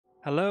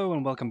Hello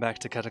and welcome back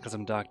to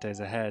Cataclysm Dark Days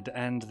Ahead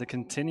and the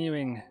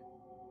continuing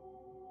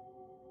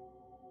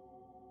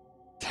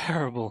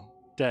terrible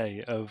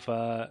day of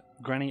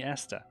Granny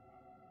Esther.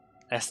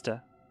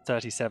 Esther,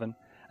 37,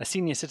 a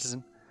senior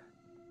citizen,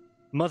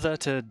 mother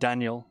to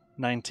Daniel,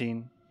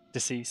 19,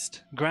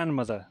 deceased,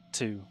 grandmother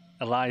to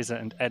Eliza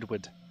and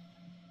Edward,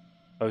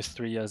 both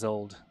 3 years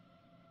old,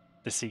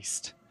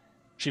 deceased.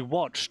 She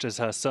watched as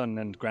her son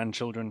and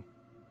grandchildren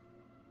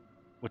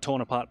were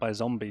torn apart by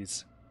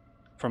zombies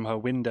from her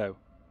window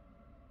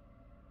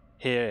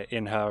here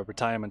in her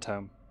retirement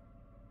home.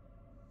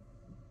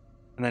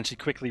 And then she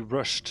quickly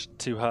rushed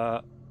to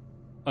her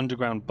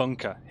underground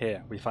bunker.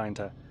 Here we find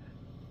her.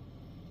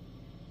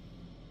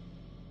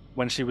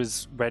 When she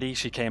was ready,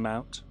 she came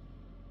out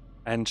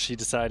and she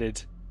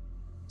decided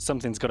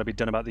something's got to be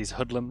done about these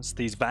hoodlums,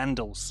 these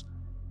vandals.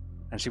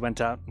 And she went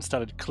out and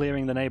started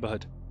clearing the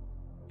neighborhood.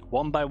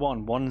 One by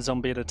one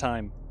zombie at a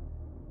time.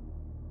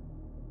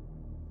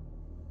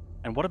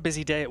 And what a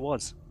busy day it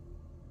was.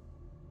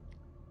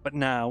 But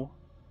now,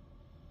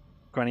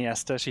 Granny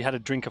Esther, she had a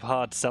drink of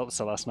hard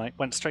seltzer last night,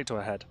 went straight to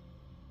her head.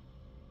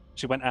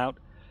 She went out,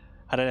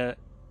 had a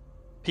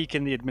peek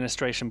in the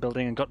administration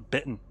building and got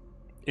bitten,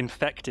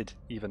 infected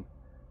even,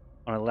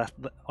 on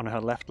her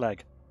left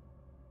leg.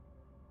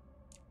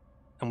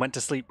 And went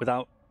to sleep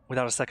without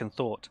a second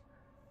thought.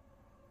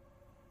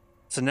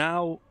 So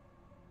now,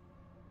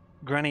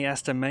 Granny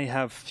Esther may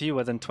have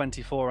fewer than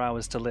 24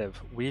 hours to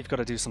live. We've got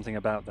to do something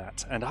about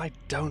that, and I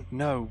don't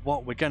know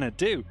what we're gonna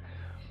do.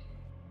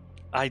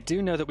 I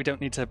do know that we don't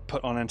need to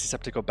put on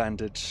antiseptic or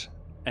bandage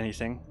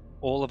anything.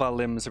 All of our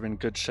limbs are in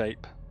good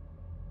shape.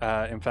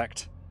 In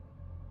fact,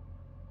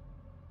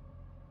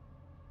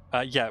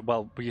 yeah.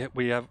 Well,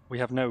 we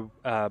have no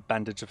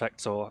bandage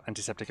effects or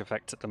antiseptic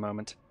effects at the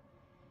moment.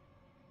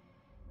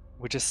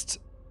 We're just.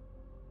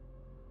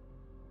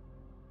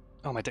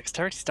 Oh, my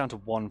dexterity's down to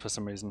 1 for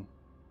some reason.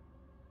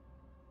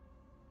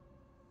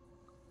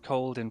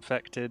 Cold,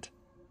 infected,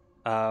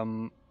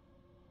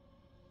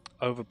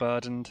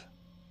 overburdened.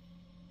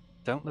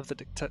 Don't love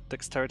that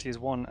dexterity is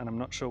 1, and I'm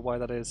not sure why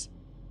that is.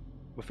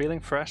 We're feeling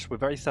fresh, we're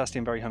very thirsty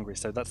and very hungry,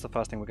 so that's the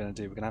first thing we're going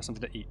to do. We're going to have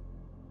something to eat.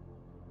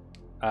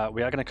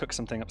 We are going to cook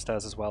something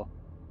upstairs as well.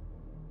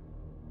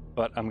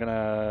 But I'm going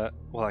to...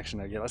 Well,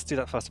 actually, no, yeah, let's do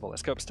that first of all.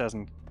 Let's go upstairs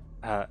and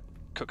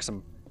cook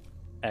some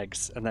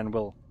eggs, and then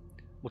we'll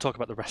talk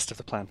about the rest of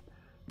the plan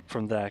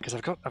from there, because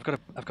I've got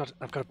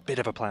a bit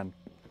of a plan.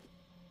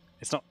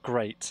 It's not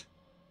great.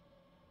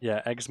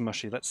 Yeah, eggs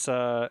mushy. Let's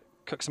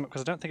cook some up,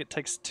 because I don't think it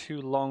takes too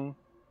long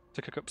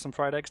to cook up some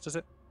fried eggs, does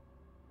it?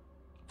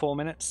 4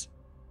 minutes?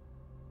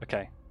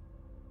 Okay.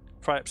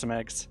 Fry up some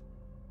eggs,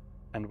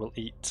 and we'll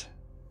eat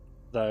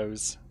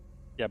those.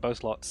 Yeah,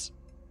 both lots.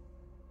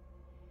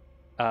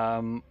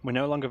 We're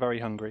no longer very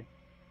hungry,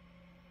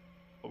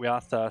 but we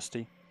are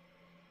thirsty.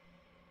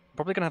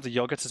 Probably going to have the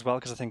yogurt as well,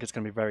 because I think it's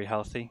going to be very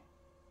healthy.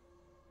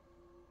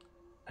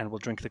 And we'll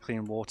drink the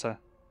clean water.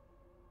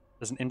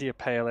 There's an India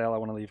Pale Ale I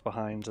want to leave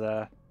behind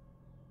there.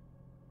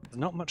 There's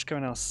not much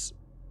else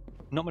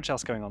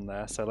going on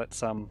there, so let's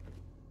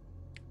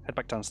head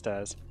back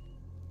downstairs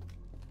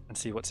and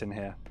see what's in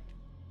here.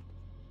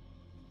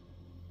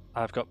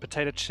 I've got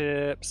potato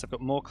chips, I've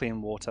got more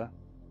clean water.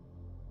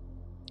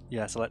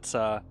 Yeah, so let's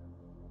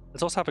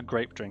also have a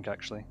grape drink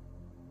actually.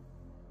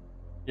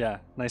 Yeah,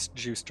 nice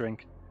juice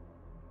drink.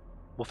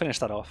 We'll finish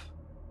that off.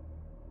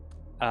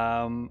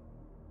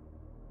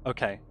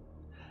 Okay.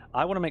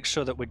 I want to make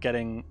sure that we're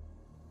getting...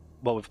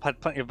 Well, we've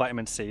had plenty of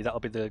vitamin C. That'll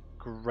be the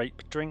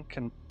grape drink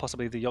and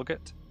possibly the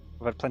yogurt.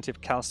 We've had plenty of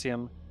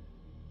calcium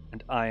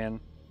and iron.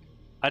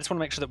 I just want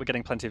to make sure that we're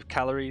getting plenty of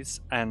calories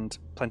and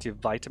plenty of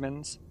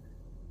vitamins.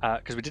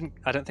 Because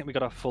I don't think we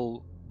got our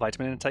full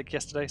vitamin intake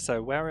yesterday.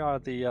 So where are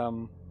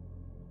the...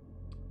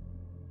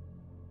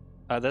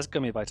 there's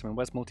gummy vitamin.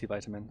 Where's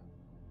multivitamin?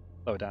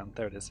 Lower down.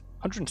 There it is.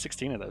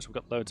 116 of those. We've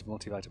got loads of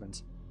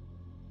multivitamins.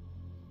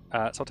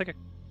 So I'll take a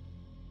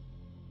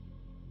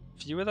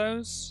few of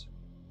those.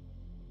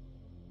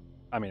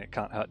 I mean, it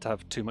can't hurt to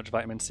have too much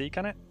vitamin C,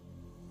 can it?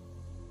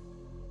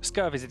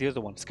 Scurvy's the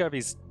other one.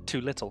 Scurvy's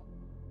too little.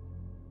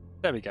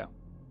 There we go.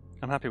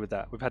 I'm happy with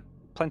that. We've had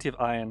plenty of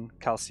iron,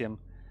 calcium,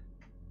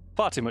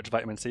 far too much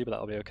vitamin C, but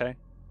that'll be okay.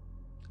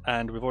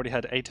 And we've already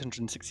had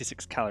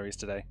 866 calories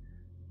today.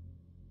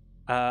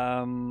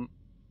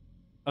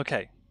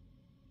 Okay.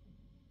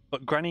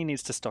 But Granny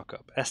needs to stock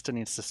up. Esther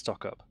needs to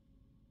stock up.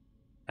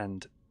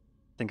 And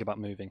think about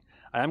moving.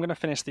 I am going to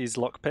finish these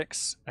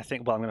lockpicks. I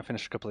think, well, I'm going to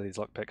finish a couple of these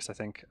lockpicks, I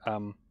think.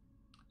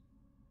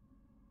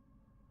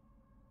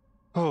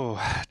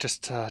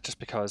 Just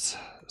because.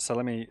 So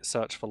let me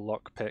search for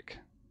lockpick.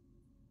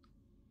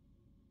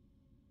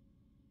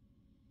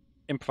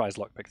 Improvised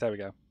lockpick, there we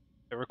go.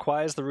 It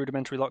requires the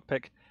rudimentary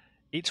lockpick.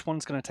 Each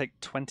one's going to take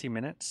 20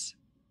 minutes.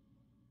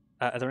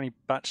 Are there any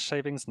batch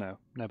savings? No,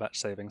 no batch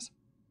savings.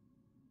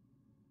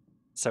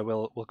 So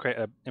we'll create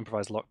an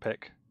improvised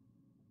lockpick.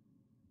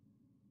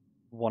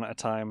 One at a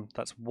time.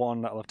 That's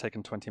one, that'll have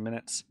taken 20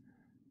 minutes.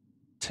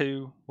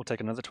 2 will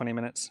take another 20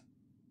 minutes.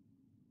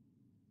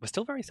 We're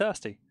still very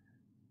thirsty.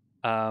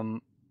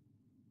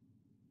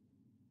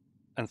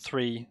 and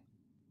 3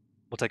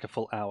 will take a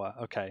full hour.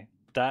 Okay,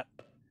 that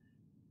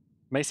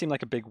may seem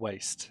like a big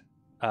waste.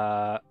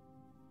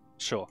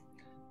 Sure.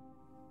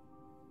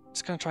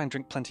 Just going to try and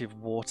drink plenty of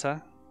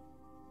water,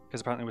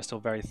 because apparently we're still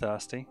very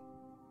thirsty.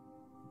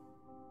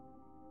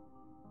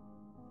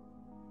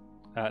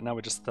 Now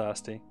we're just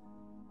thirsty.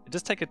 It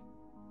does take a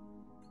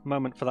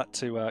moment for that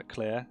to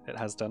clear. It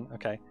has done.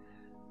 Okay.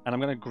 And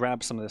I'm going to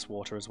grab some of this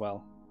water as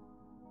well.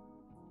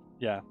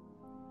 Yeah.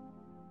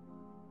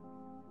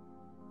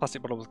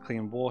 Plastic bottle with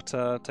clean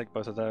water. Take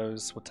both of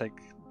those. We'll take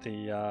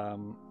the...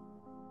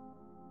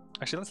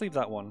 Actually, let's leave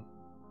that one.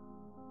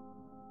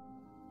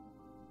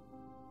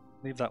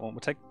 Leave that one. We'll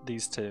take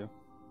these two.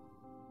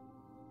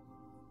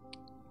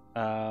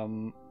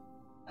 And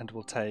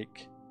we'll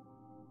take...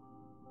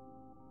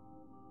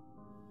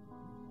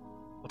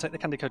 We'll take the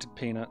candy-coated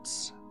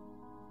peanuts.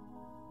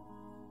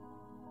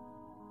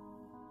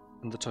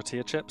 And the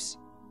tortilla chips.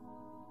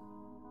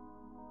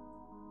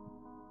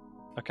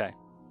 Okay.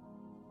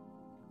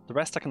 The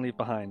rest I can leave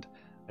behind.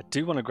 I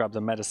do want to grab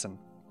the medicine.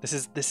 This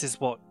is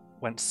what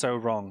went so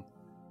wrong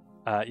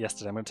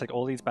yesterday. I'm going to take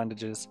all these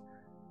bandages.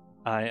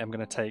 I am going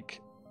to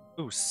take...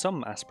 Ooh,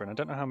 some aspirin. I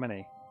don't know how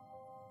many.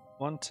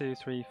 1, 2,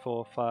 3,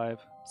 4, 5,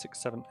 6,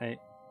 7, 8.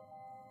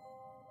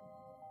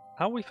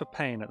 How are we for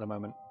pain at the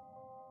moment?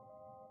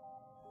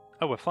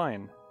 Oh, we're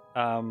fine.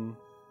 We'll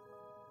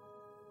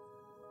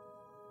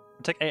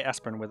take 8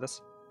 aspirin with us.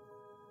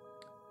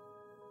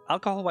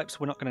 Alcohol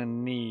wipes we're not going to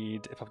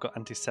need if I've got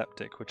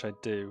antiseptic, which I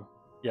do.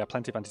 Yeah,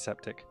 plenty of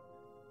antiseptic.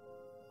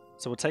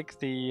 So we'll take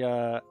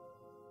the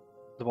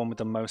one with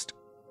the most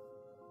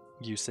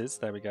uses.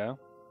 There we go.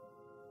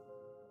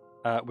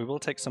 We will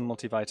take some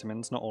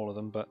multivitamins, not all of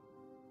them, but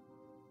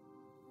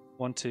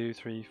 1, 2,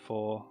 3,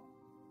 4.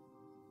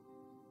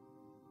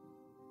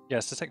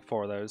 Yes, to take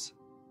 4 of those.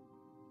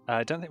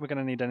 I don't think we're going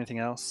to need anything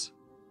else.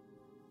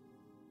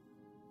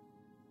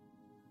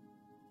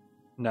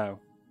 No.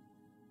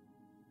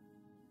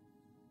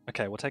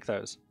 Okay, we'll take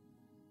those.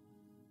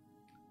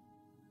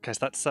 Okay,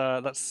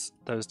 so that's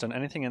those done.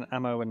 Anything in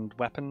ammo and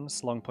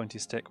weapons? Long pointy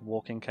stick,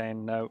 walking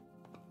cane, no.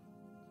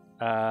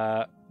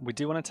 We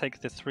do want to take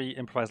the 3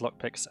 improvised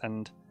lockpicks,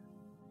 and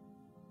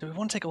do we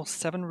want to take all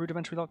 7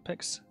 rudimentary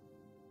lockpicks?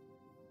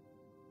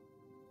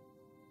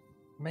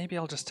 Maybe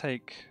I'll just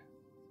take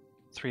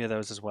 3 of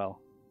those as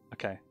well.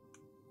 Okay.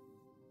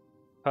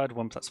 Heard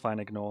one, that's fine,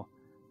 ignore.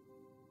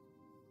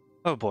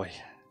 Oh boy.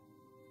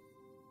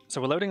 So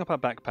we're loading up our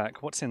backpack.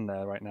 What's in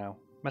there right now?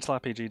 Metal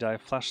RPG die,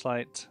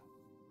 flashlight,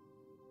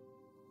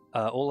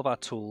 all of our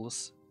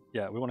tools.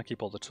 Yeah, we want to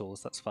keep all the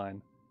tools, that's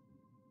fine.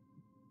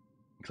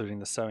 Including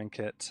the sewing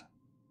kit.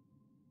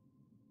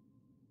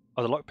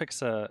 Oh, the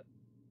lockpicks are...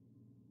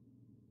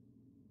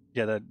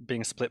 Yeah, they're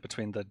being split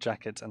between the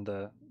jacket and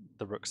the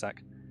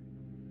rucksack.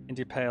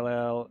 India Pale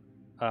Ale.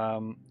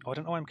 Oh, I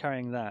don't know why I'm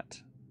carrying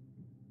that.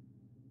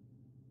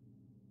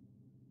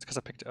 It's because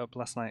I picked it up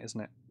last night,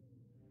 isn't it?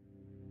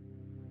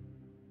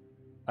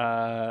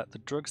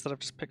 The drugs that I've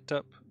just picked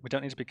up, we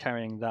don't need to be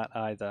carrying that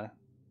either.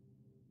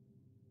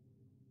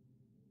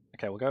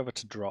 Okay, we'll go over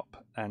to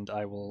drop, and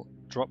I will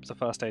drop the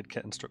first aid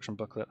kit instruction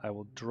booklet. I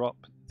will drop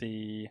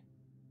the...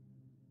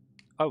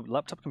 Oh,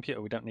 laptop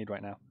computer we don't need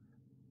right now.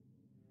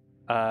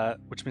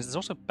 Which means there's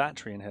also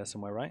battery in here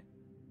somewhere, right?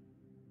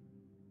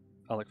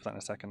 I'll look for that in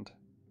a second.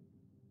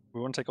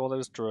 We want to take all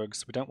those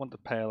drugs. We don't want the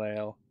pale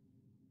ale.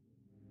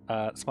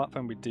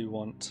 Smartphone we do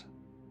want.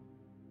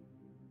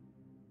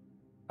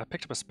 I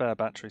picked up a spare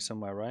battery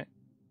somewhere, right?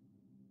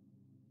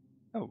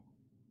 Oh.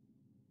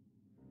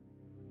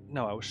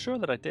 No, I was sure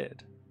that I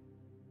did.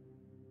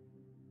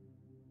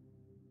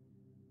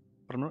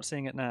 But I'm not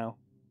seeing it now.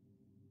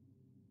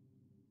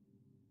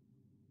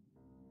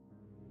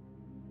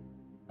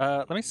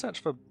 Let me search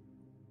for...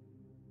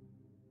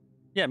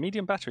 Yeah,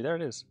 medium battery, there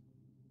it is.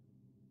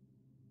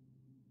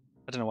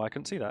 I don't know why I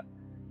couldn't see that.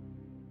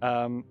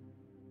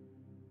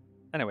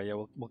 Anyway, yeah,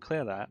 we'll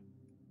clear that.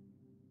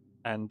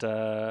 And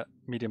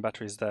medium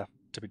battery is there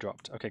to be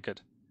dropped. Okay,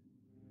 good.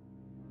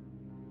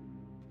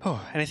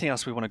 Oh, anything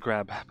else we want to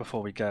grab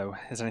before we go?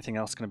 Is anything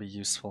else going to be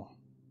useful?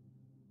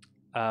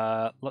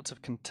 Lots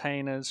of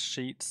containers,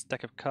 sheets,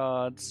 deck of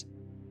cards,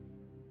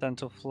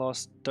 dental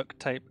floss, duct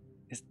tape.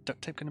 Is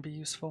duct tape going to be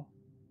useful?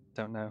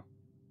 Don't know.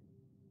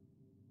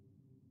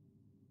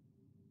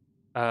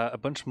 A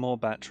bunch more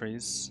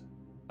batteries.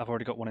 I've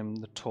already got one in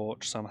the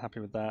torch, so I'm happy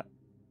with that.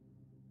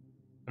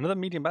 Another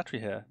medium battery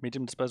here,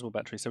 medium disposable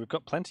battery. So we've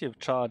got plenty of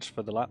charge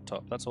for the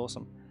laptop. That's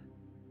awesome.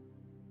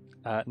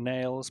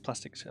 Nails,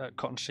 plastic,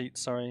 cotton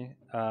sheets, sorry.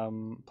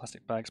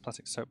 Plastic bags,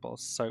 plastic soap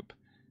bottles, soap.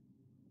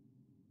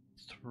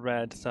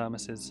 Thread,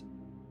 thermoses.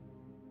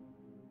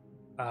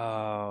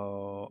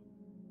 Oh.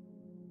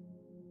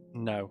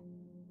 No.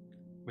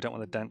 We don't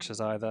want the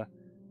dentures either.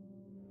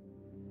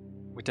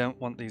 We don't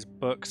want these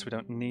books. We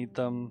don't need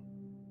them.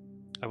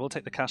 I will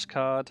take the cash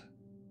card.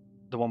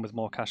 The one with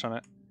more cash on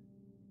it.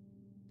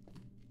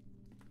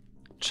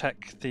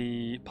 Check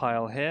the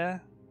pile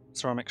here.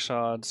 Ceramic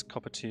shards,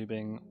 copper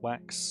tubing,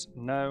 wax.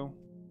 No.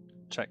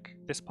 Check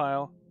this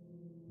pile.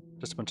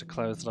 Just a bunch of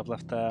clothes that I've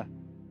left there.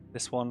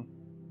 This one.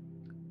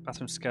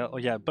 Bathroom scale. Oh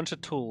yeah, a bunch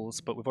of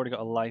tools, but we've already got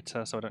a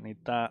lighter, so I don't need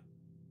that.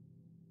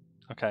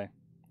 Okay.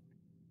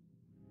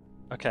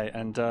 Okay,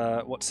 and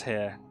what's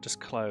here? Just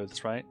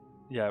clothes, right?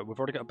 Yeah, we've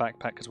already got a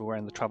backpack because we're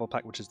wearing the travel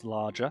pack, which is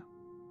larger.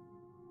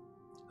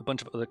 A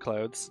bunch of other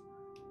clothes.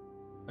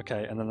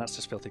 Okay, and then that's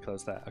just filthy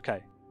clothes there.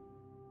 Okay.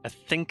 I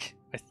think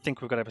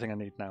we've got everything I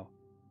need now.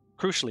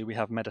 Crucially, we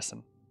have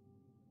medicine.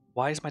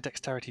 Why is my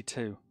dexterity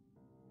 2?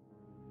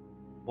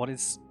 What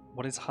is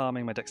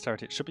harming my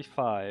dexterity? It should be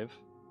 5.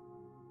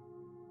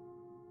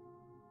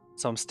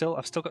 So I've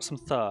still got some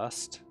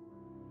thirst.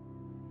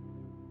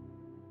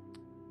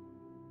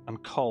 I'm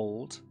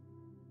cold.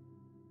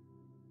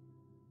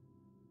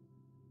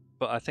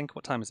 But I think,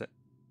 what time is it?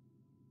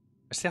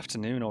 It's the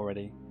afternoon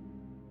already.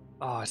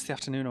 Oh, it's the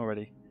afternoon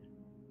already.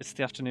 It's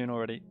the afternoon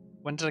already.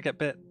 When did I get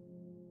bit?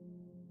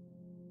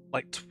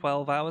 Like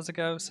 12 hours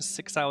ago? So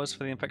 6 hours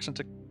for the infection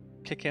to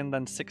kick in,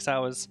 then 6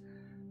 hours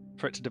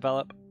for it to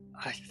develop.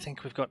 I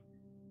think we've got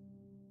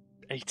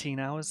 18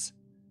 hours.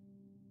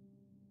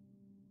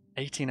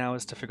 18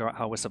 hours to figure out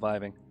how we're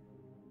surviving.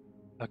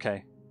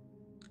 Okay.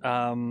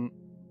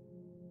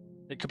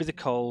 It could be the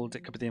cold,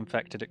 it could be the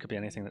infected, it could be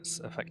anything that's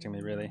affecting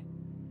me, really.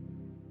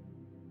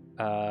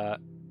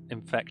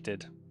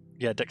 Infected.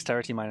 Yeah,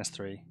 dexterity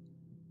 -3.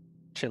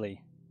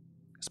 Chilly.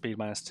 Speed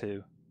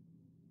 -2.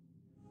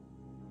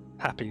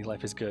 Happy,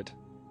 life is good.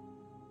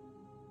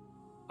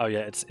 Oh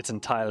yeah, it's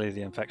entirely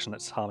the infection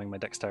that's harming my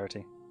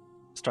dexterity.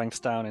 Strength's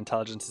down,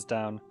 intelligence is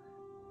down,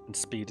 and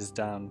speed is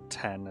down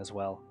 10 as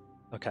well.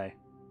 Okay.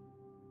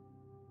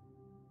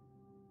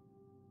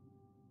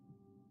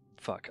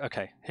 Fuck.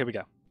 Okay, here we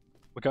go.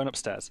 We're going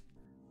upstairs.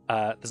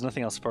 There's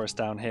nothing else for us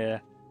down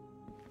here.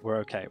 We're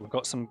okay. We've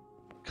got some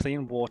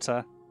clean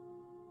water.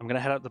 I'm gonna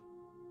head out the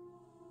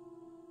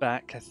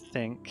back, I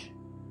think.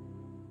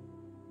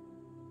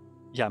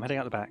 Yeah, I'm heading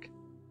out the back.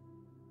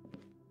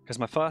 Because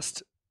my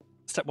first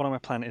step 1 on my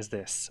plan is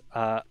this.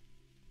 I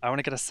want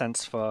to get a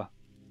sense for...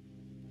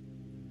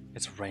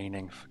 It's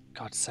raining, for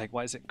God's sake.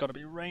 Why is it gotta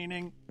be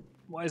raining?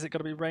 Why is it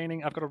gotta be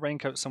raining? I've got a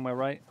raincoat somewhere,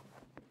 right?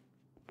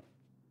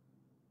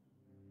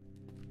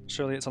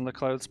 Surely it's on the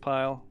clothes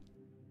pile.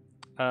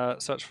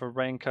 Search for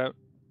raincoat.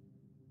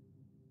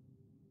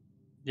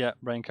 Yeah,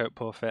 raincoat,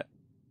 poor fit.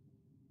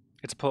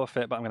 It's a poor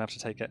fit, but I'm gonna have to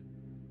take it.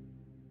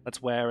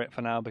 Let's wear it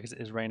for now because it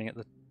is raining at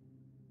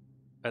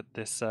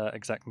this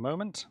exact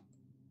moment.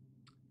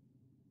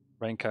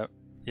 Raincoat.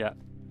 Yeah.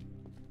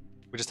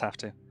 We just have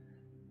to.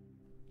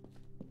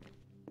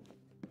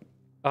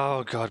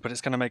 Oh god, but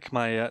it's gonna make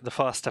my the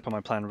first step on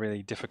my plan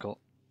really difficult.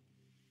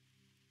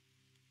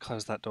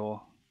 Close that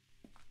door.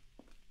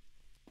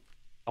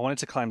 I wanted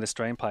to climb this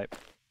drain pipe.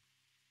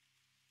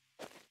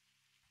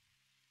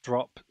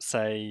 Drop,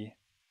 say,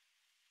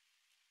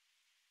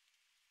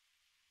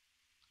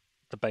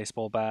 the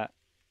baseball bat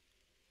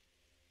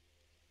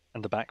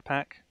and the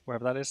backpack,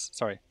 wherever that is.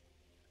 Sorry.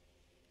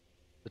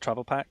 The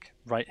travel pack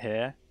right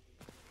here,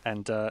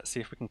 and see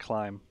if we can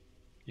climb.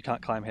 You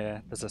can't climb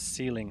here. There's a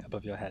ceiling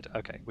above your head.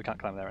 Okay, we can't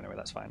climb there anyway,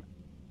 that's fine.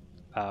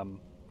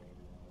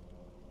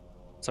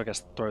 So I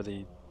guess throw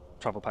the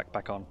travel pack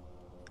back on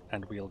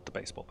and wield the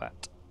baseball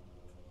bat.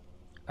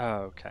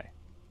 Okay.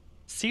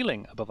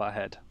 Ceiling above our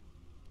head.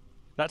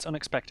 That's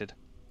unexpected.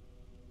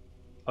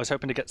 I was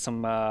hoping to get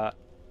some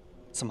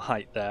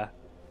height there.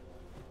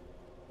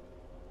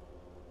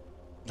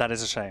 That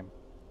is a shame.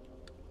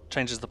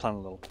 Changes the plan a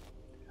little.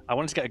 I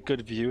wanted to get a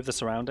good view of the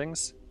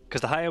surroundings,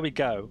 because the higher we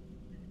go,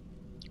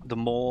 the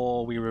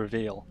more we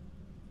reveal.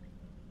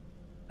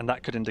 And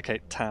that could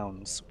indicate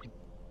towns.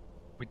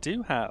 We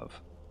do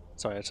have...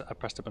 Sorry, I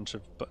pressed a bunch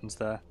of buttons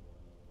there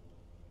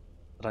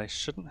that I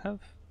shouldn't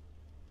have.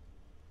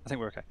 I think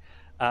we're okay.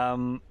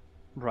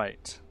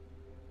 Right.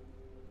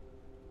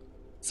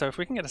 So if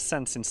we can get a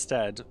sense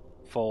instead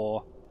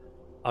for...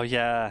 Oh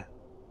yeah,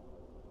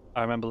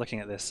 I remember looking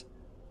at this.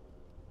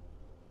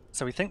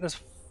 So we think there's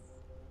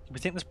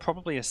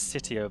probably a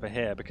city over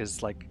here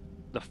because, like,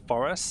 the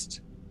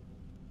forest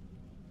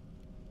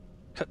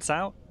cuts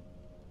out,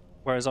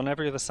 whereas on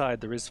every other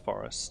side there is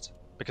forest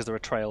because there are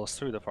trails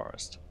through the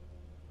forest.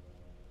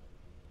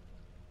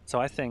 So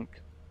I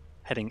think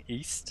heading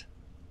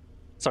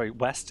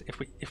west. If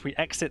we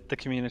exit the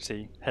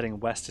community, heading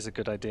west is a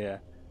good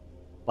idea,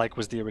 like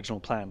was the original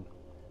plan.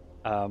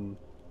 But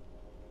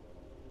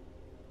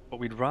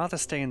we'd rather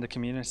stay in the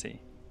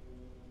community.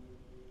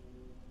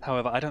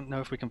 However, I don't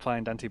know if we can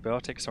find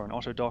antibiotics or an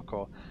auto dock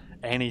or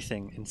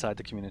anything inside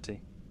the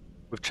community.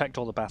 We've checked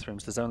all the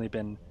bathrooms. There's only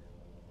been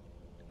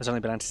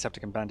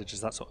antiseptic and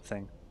bandages, that sort of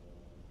thing.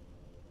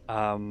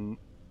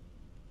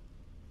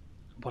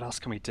 What else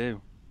can we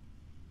do?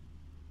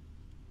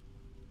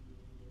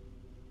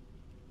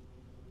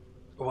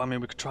 Oh, I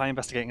mean, we could try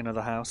investigating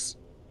another house.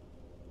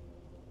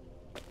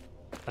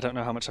 I don't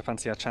know how much I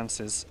fancy our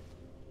chances.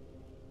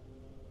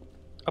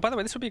 Oh, by the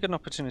way, this would be a good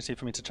opportunity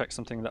for me to check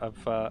something that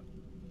I've...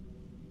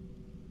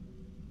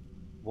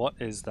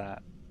 What is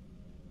that?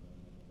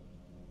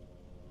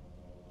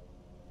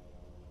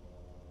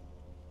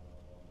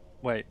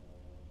 Wait.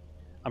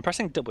 I'm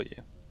pressing W.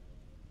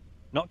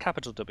 Not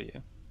capital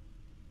W.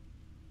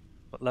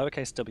 but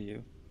lowercase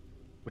w,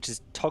 which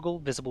is toggle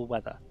visible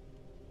weather.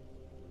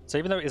 So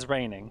even though it is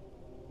raining,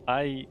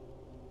 I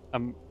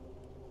am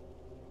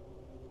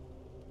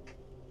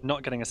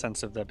not getting a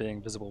sense of there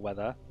being visible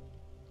weather.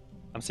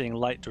 I'm seeing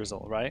light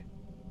drizzle, right?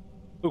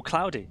 Ooh,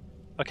 cloudy.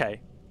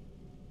 Okay.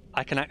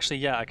 I can actually,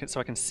 yeah, I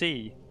can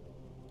see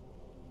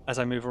as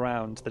I move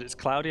around that it's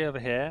cloudy over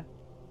here.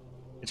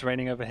 It's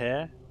raining over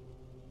here.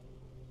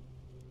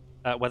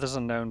 Weather's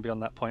unknown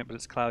beyond that point, but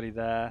it's cloudy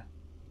there.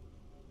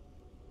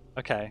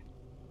 Okay.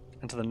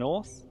 And to the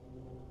north,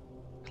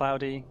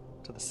 cloudy.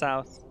 To the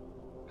south,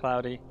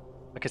 cloudy.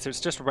 Okay, so it's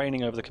just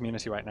raining over the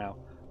community right now.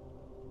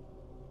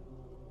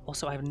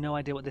 Also, I have no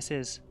idea what this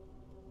is.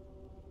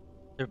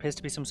 There appears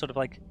to be some sort of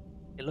like...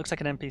 It looks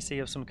like an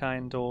NPC of some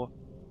kind or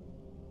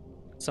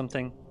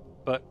something,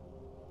 but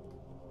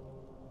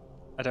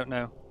I don't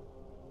know.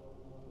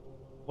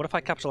 What if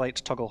I capital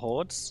H toggle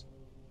hordes?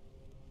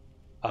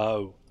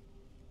 Oh.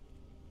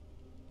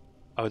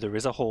 Oh, there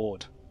is a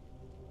horde.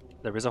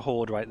 There is a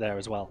horde right there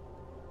as well.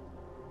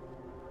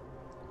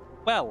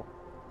 Well,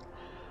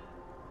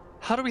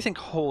 how do we think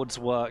hordes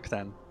work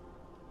then?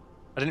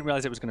 I didn't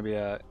realize it was going to be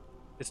a...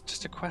 It's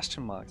just a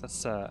question mark.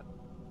 That's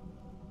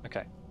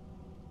okay.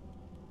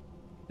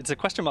 It's a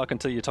question mark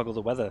until you toggle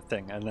the weather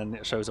thing, and then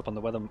it shows up on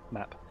the weather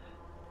map.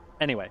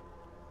 Anyway.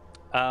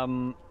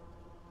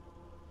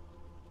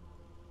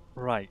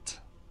 Right.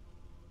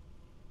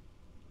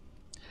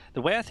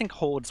 The way I think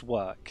hordes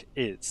work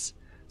is...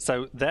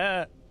 So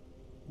they're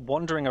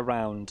wandering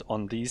around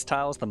on these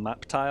tiles, the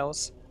map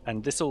tiles,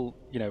 and this will,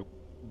 you know,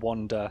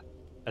 wander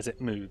as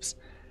it moves.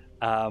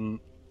 And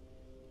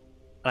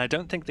I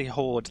don't think the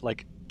horde,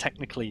 like,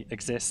 technically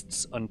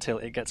exists until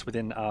it gets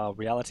within our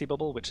reality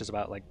bubble, which is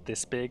about, like,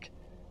 this big.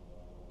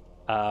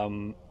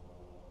 And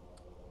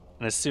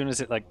as soon as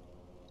it, like,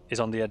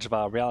 is on the edge of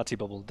our reality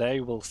bubble,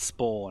 they will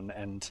spawn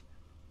and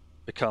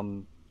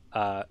become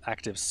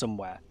active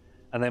somewhere.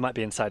 And they might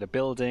be inside a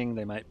building,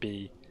 they might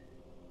be,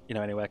 you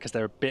know, anywhere, because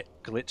they're a bit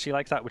glitchy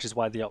like that, which is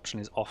why the option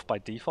is off by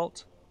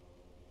default.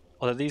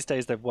 Although these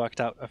days they've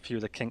worked out a few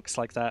of the kinks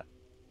like that.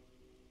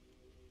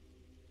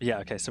 Yeah,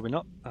 okay, so we're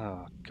not...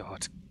 Oh,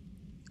 God.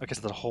 Okay,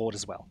 so there's a horde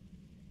as well.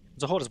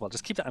 There's a horde as well.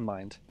 Just keep that in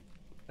mind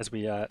as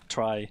we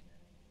try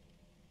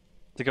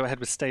to go ahead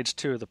with stage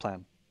 2 of the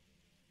plan.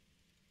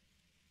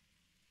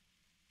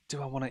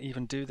 Do I want to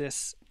even do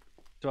this?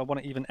 Do I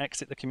want to even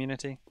exit the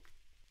community?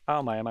 How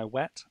am I? Am I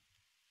wet?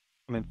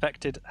 I'm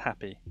infected,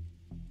 happy.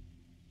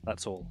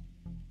 That's all.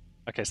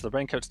 Okay, so the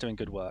raincoat's doing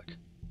good work.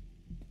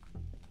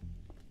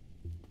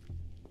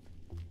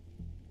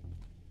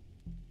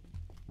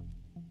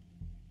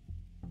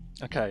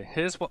 Okay,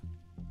 here's what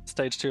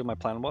stage 2 of my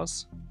plan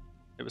was.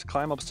 It was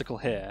climb obstacle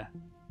here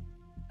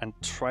and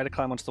try to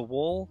climb onto the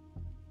wall.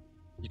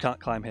 You can't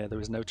climb here. There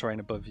is no terrain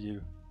above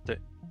you that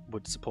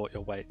would support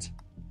your weight.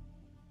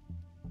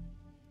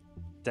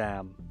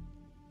 Damn.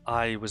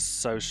 I was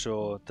so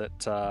sure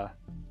that...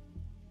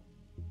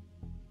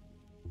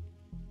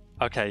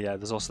 Okay, yeah,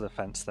 there's also the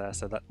fence there,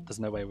 so that there's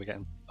no way we're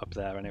getting up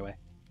there anyway.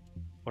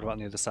 What about on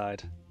the other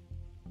side?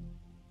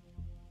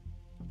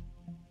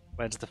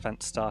 Where does the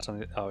fence start on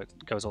the... Oh, it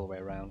goes all the way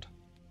around.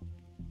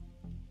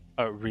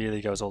 Oh, it really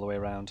goes all the way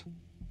around.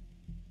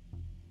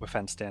 We're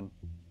fenced in.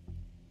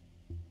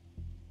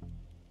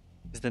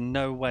 Is there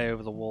no way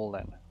over the wall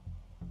then?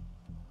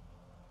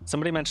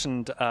 Somebody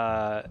mentioned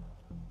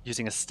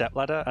using a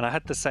stepladder, and I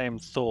had the same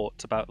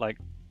thought about like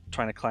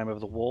trying to climb over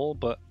the wall,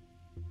 but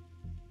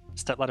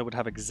stepladder would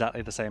have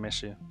exactly the same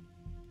issue.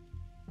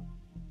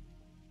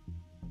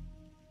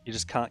 You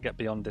just can't get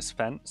beyond this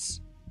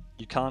fence.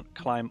 You can't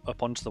climb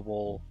up onto the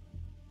wall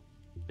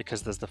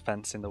because there's the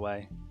fence in the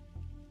way.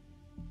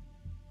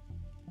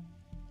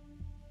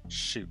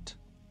 Shoot.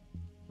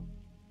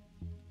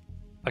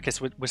 Okay,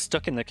 so we're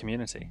stuck in the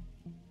community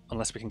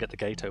unless we can get the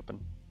gate open.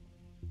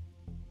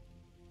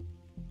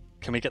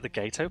 Can we get the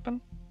gate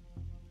open?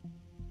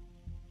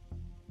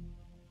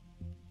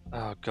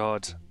 Oh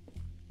god.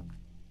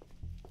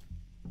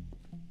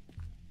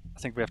 I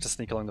think we have to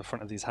sneak along the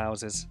front of these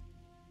houses.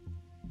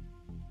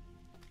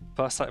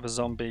 First sight of a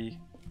zombie.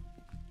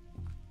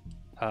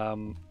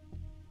 I'll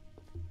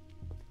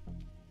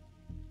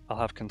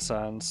have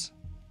concerns.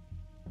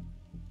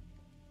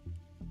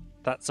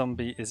 That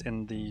zombie is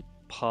in the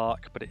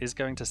park, but it is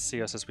going to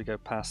see us as we go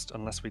past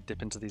unless we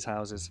dip into these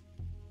houses.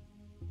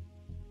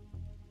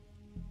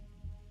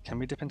 Can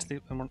we dip into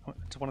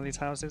one of these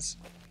houses?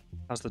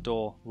 How's the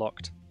door?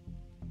 Locked.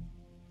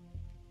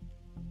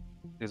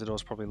 The other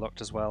door's probably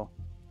locked as well.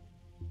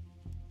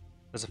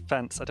 There's a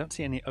fence. I don't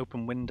see any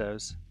open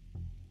windows.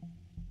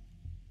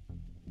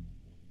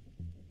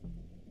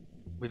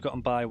 We've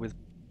gotten by with...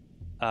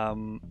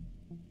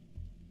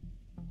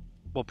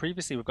 Well,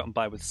 previously we've gotten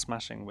by with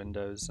smashing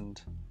windows,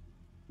 and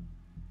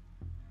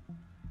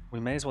we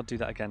may as well do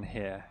that again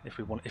here if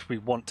we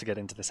want to get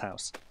into this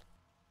house.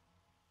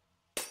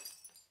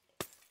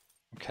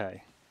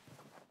 Okay.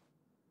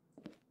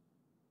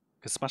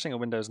 Because smashing a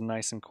window is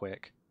nice and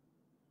quick.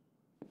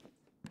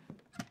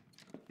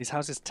 These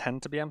houses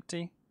tend to be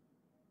empty.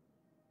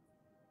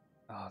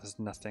 Oh, there's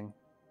nothing.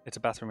 It's a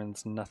bathroom and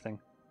there's nothing.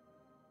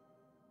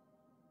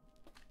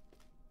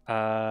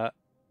 Let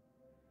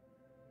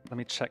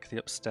me check the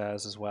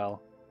upstairs as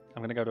well.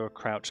 I'm going to go to a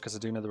crouch because I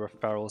do know there are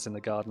ferals in the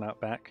garden out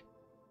back.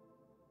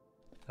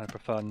 I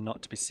prefer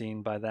not to be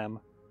seen by them.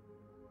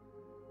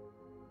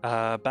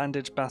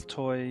 Bandage, bath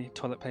toy,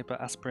 toilet paper,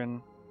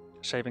 aspirin,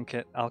 shaving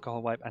kit,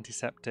 alcohol wipe,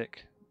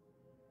 antiseptic.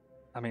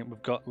 I mean,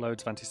 we've got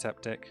loads of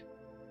antiseptic.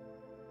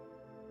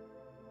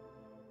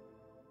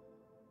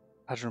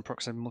 Hydrogen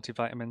peroxide,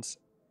 multivitamins.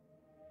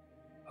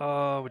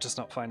 Oh, we're just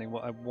not finding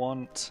what I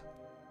want.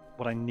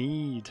 What I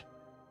need.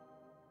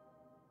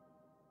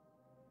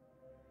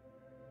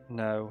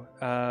 No.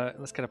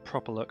 Let's get a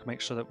proper look. Make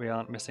sure that we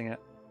aren't missing it.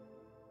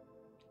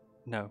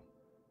 No.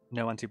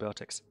 No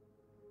antibiotics.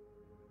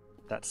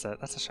 That's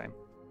a shame.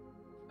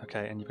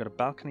 Okay, and you've got a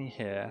balcony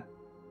here.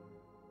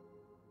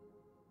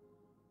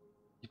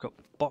 You've got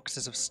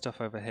boxes of stuff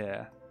over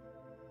here.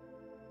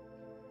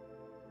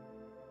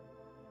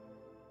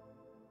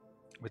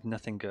 With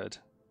nothing good.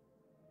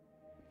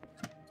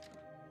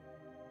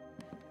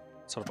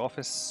 Sort of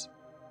office.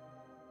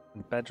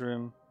 And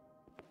bedroom.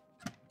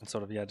 And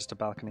sort of, yeah, just a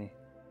balcony.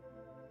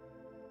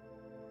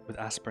 With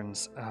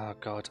aspirins. Oh,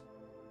 God.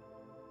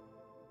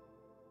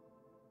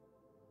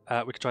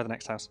 We could try the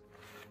next house.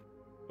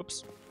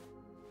 Oops.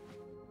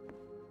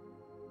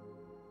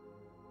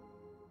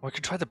 We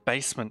could try the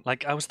basement.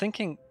 Like, I was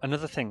thinking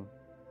another thing.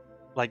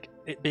 Like,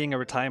 it being a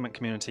retirement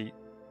community,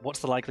 what's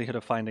the likelihood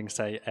of finding,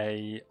 say,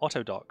 a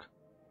auto dock?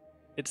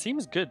 It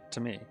seems good to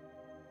me.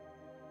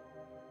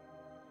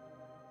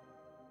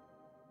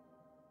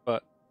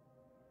 But...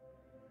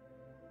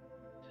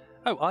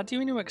 Oh,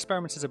 Arduino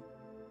experiment is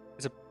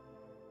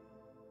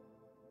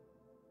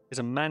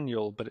a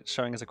manual, but it's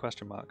showing as a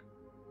question mark.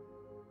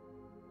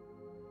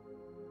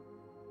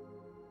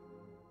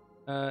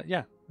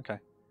 Yeah, okay.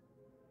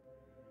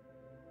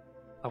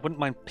 I wouldn't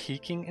mind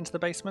peeking into the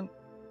basement.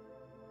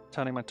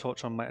 Turning my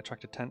torch on might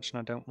attract attention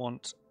I don't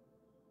want.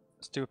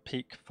 Let's do a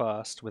peek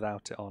first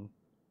without it on.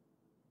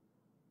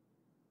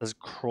 There's a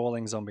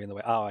crawling zombie in the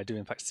way. Oh, I do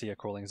in fact see a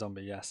crawling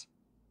zombie, yes.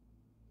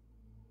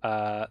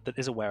 That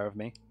is aware of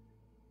me.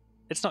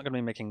 It's not going to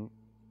be making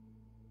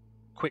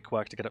quick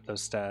work to get up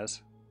those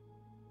stairs.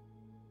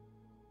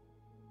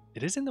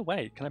 It is in the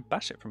way. Can I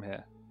bash it from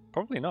here?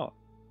 Probably not.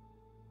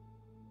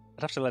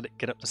 I'd have to let it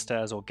get up the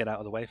stairs or get out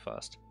of the way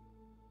first.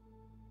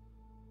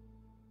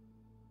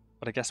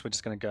 But I guess we're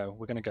just going to go.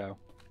 We're going to go.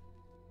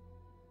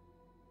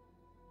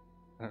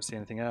 I don't see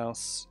anything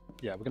else.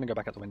 Yeah, we're going to go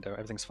back out the window.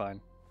 Everything's fine.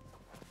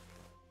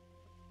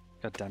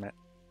 God damn it.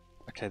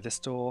 Okay, this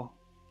door.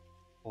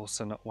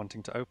 Also not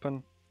wanting to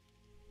open.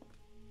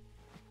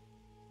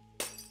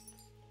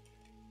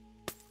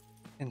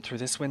 In through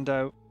this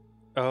window.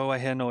 Oh, I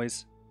hear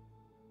noise.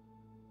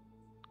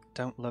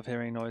 Don't love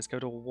hearing noise. Go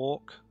to a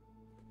walk.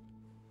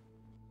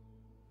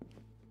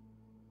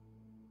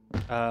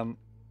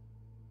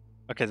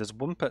 Okay, there's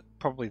one at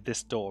probably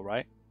this door,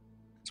 right?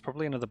 It's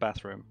probably another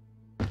bathroom.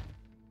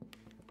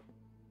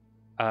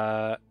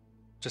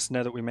 Just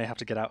know that we may have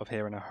to get out of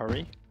here in a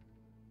hurry.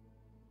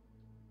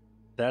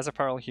 There's a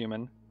feral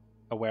human,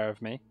 aware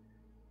of me.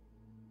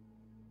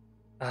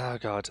 Oh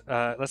god.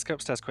 Let's go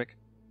upstairs quick.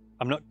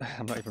 I'm not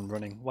even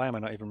running. Why am I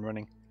not even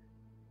running?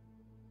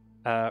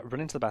 Run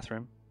into the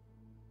bathroom.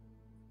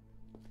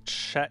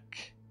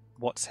 Check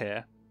what's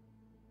here.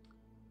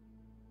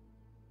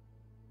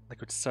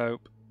 Liquid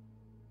soap,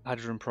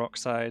 hydrogen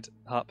peroxide,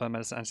 heartburn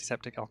medicine,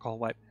 antiseptic, alcohol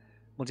wipe,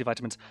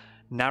 multivitamins,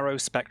 narrow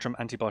spectrum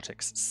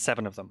antibiotics.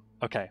 7 of them.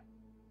 Okay.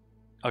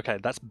 Okay,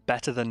 that's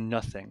better than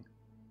nothing.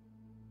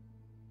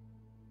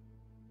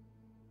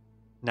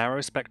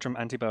 Narrow spectrum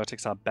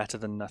antibiotics are better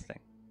than nothing.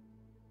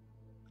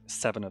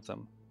 7 of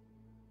them.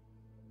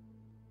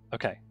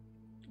 Okay.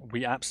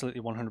 We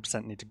absolutely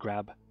 100% need to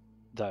grab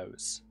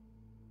those.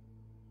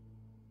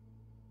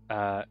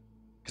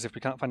 Because if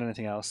we can't find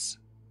anything else,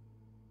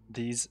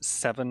 these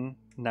 7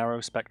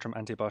 narrow spectrum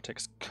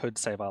antibiotics could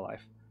save our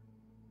life.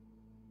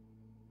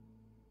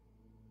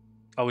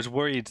 I was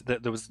worried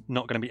that there was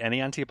not going to be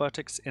any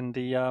antibiotics in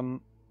the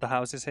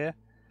houses here.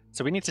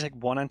 So we need to take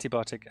 1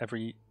 antibiotic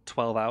every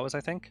 12 hours,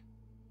 I think.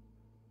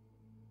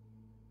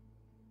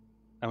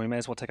 And we may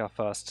as well take our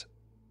first,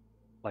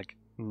 like,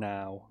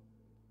 now.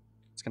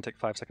 It's going to take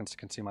 5 seconds to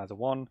consume either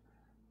one.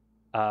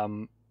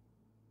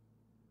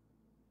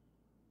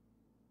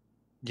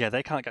 Yeah,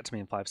 they can't get to me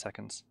in 5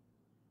 seconds.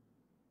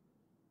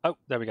 Oh,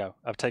 there we go.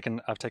 I've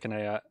taken a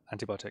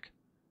antibiotic.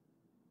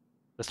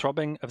 The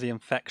throbbing of the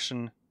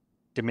infection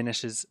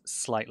diminishes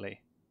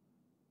slightly.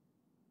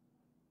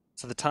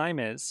 So the time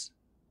is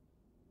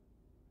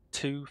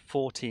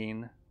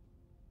 2:14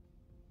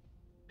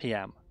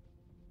 p.m.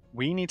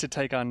 We need to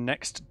take our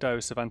next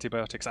dose of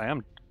antibiotics. I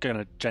am going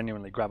to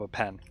genuinely grab a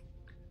pen.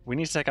 We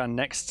need to take our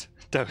next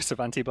dose of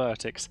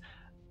antibiotics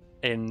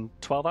in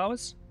 12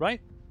 hours,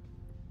 right?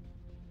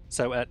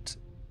 So at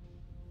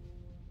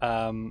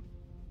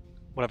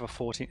whatever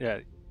 14, yeah.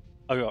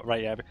 Oh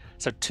right, yeah.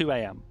 So 2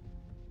 a.m.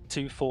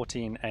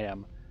 2:14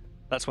 a.m.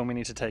 That's when we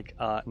need to take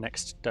our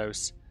next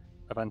dose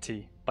of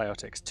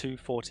antibiotics.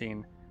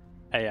 2:14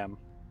 a.m.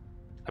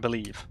 I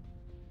believe.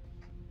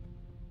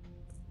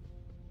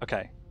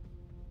 Okay.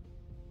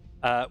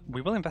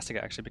 We will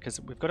investigate, actually, because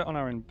we've got it on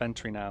our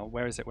inventory now.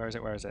 Where is it? Where is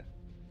it? Where is it?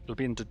 It'll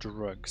be into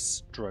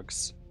drugs.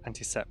 Drugs.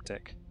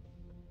 Antiseptic.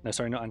 No,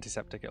 sorry, not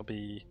antiseptic. It'll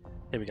be...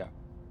 Here we go.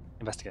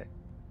 Investigate.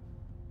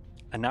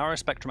 A narrow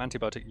spectrum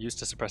antibiotic used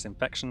to suppress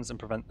infections and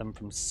prevent them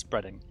from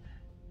spreading.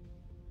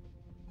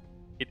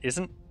 It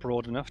isn't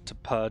broad enough to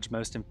purge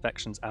most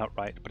infections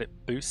outright, but it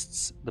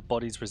boosts the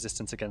body's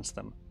resistance against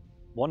them.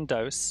 One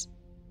dose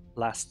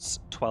lasts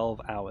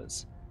 12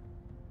 hours.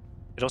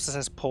 It also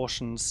says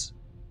portions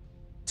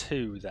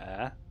 2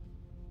 there.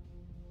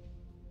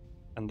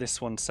 And this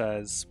one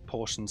says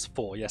portions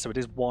 4. Yeah, so it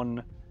is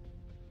one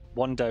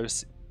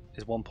dose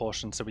is 1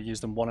 portion, so we use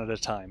them 1 at a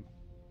time.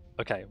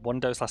 Okay, 1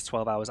 dose lasts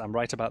 12 hours. I'm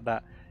right about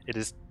that. It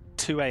is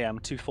 2 a.m.,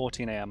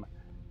 2:14 a.m.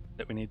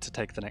 that we need to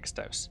take the next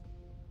dose.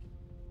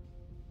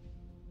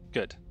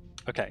 Good.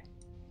 Okay.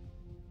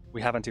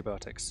 We have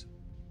antibiotics.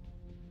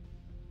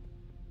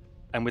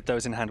 And with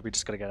those in hand, we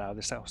just got to get out of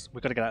this house.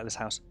 We've got to get out of this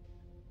house.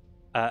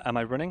 Am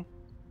I running?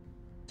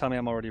 Tell me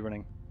I'm already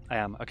running. I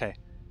am. Okay.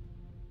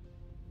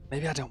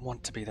 Maybe I don't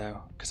want to be,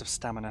 though, because of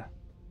stamina.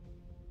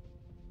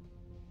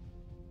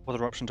 What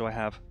other option do I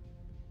have?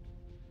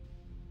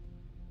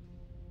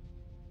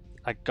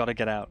 I gotta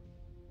get out.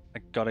 I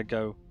gotta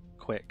go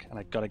quick, and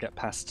I gotta get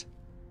past.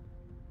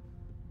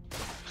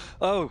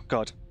 Oh,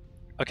 God.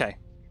 Okay.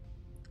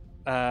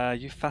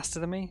 You faster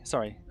than me?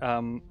 Sorry.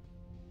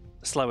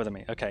 Slower than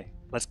me. Okay.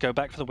 Let's go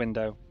back for the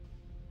window.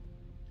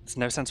 There's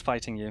no sense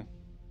fighting you.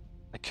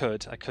 I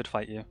could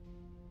fight you.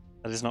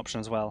 That is an option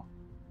as well.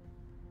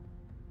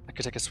 I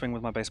could take a swing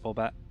with my baseball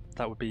bat.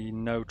 That would be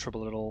no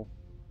trouble at all.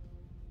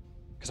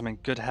 Because I'm in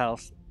good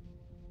health.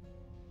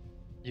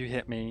 You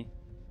hit me.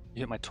 You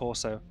hit my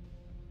torso.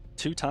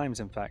 2 times,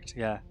 in fact,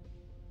 yeah.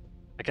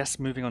 I guess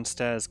moving on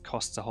stairs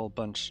costs a whole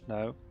bunch.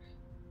 No?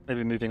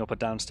 Maybe moving up or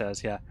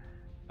downstairs, yeah.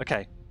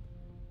 Okay.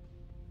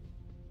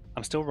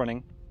 I'm still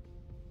running.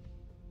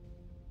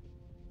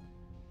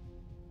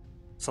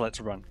 So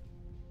let's run.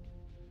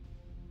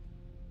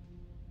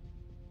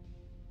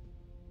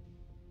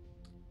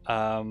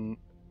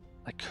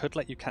 I could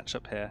let you catch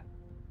up here.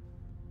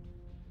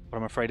 But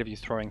I'm afraid of you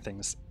throwing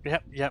things.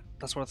 Yep,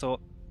 that's what I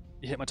thought.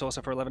 You hit my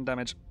torso for 11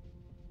 damage.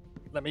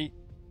 Let me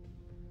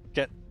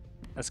get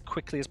as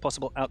quickly as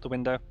possible out the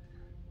window.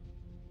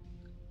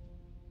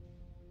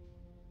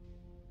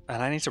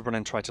 And I need to run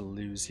and try to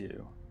lose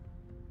you.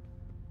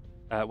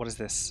 What is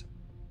this?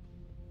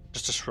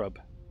 Just a shrub.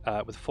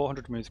 With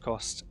 400 move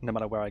cost, no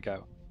matter where I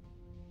go.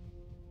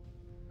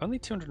 Only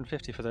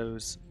 250 for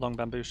those long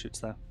bamboo shoots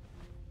there.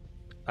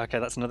 Okay,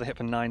 that's another hit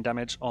for 9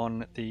 damage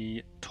on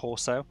the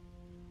torso.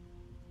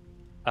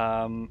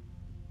 I'm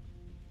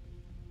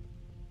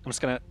just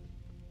gonna...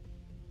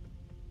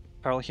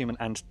 Feral human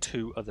and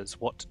 2 others.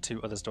 What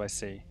 2 others do I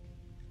see?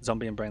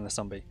 Zombie and brainless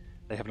zombie.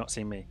 They have not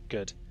seen me.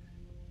 Good.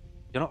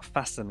 You're not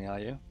faster than me, are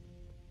you?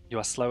 You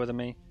are slower than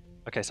me.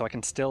 Okay, so I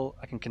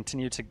can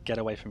continue to get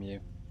away from you.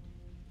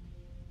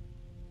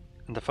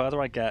 And the further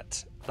I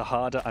get, the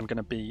harder I'm going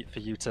to be for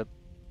you to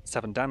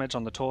 7 damage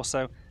on the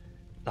torso.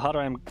 The harder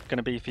I'm going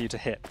to be for you to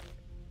hit.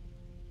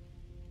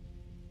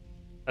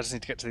 I just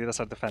need to get to the other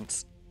side of the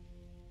fence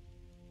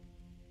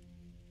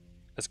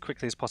as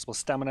quickly as possible.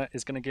 Stamina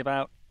is going to give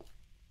out.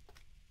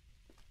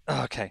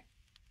 Okay.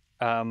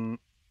 At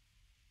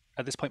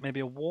this point, maybe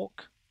a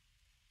walk?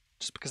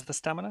 Just because of the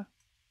stamina?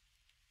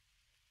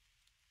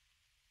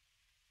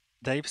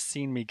 They've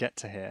seen me get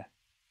to here.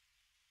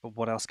 But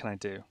what else can I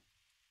do?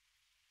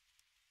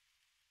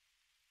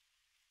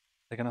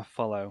 They're going to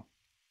follow.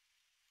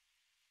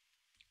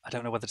 I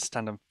don't know whether to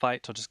stand and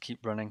fight or just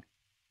keep running.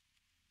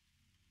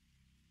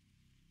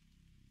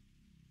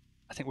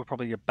 I think we're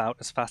probably about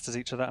as fast as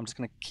each other. I'm just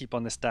going to keep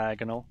on this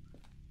diagonal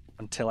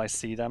until I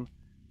see them.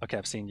 Okay,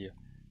 I've seen you.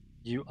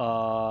 You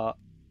are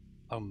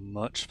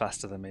much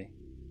faster than me.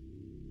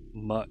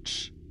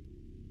 Much.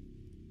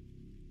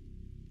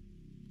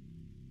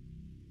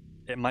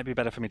 It might be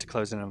better for me to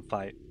close in and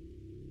fight.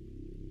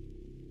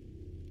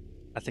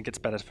 I think it's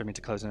better for me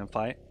to close in and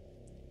fight.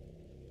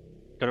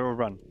 Go to a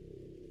run.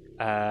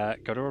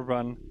 Go to a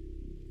run.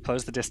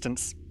 Close the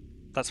distance.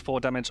 That's 4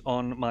 damage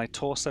on my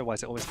torso. Why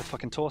is it always the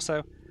fucking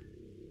torso?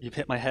 You've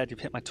hit my head, you've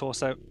hit my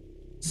torso.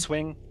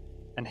 Swing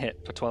and hit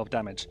for 12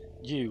 damage.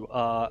 You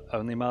are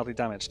only mildly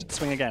damaged.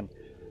 Swing again.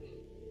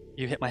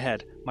 You hit my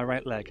head, my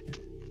right leg.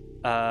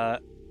 I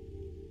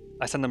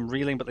send them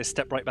reeling, but they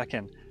step right back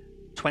in.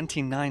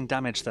 29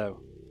 damage,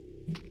 though.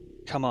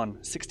 Come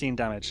on, 16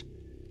 damage.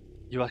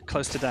 You are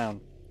close to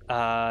down.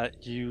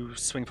 You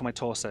swing for my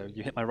torso.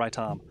 You hit my right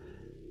arm.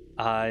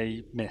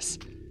 I miss.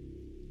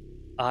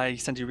 I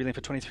send you reeling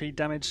for 23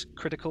 damage.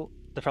 Critical.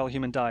 The feral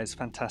human dies.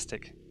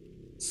 Fantastic.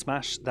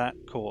 Smash that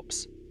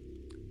corpse.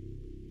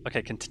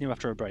 Okay, continue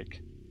after a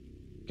break.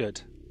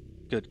 Good.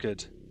 Good,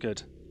 good,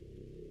 good.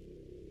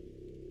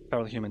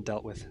 Feral human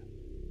dealt with.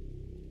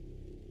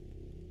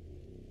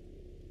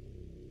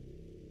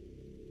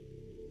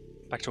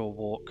 Back to a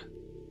walk.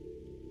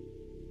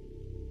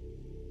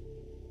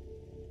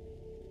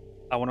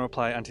 I want to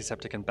apply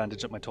antiseptic and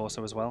bandage up my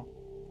torso as well.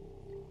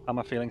 How am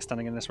I feeling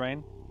standing in this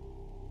rain?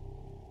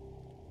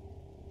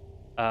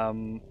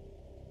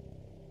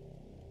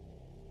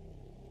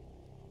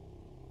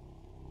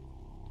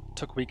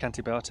 Took weak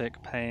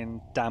antibiotic,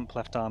 pain, damp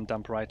left arm,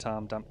 damp right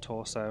arm, damp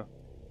torso.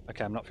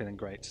 Okay, I'm not feeling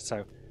great.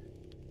 So,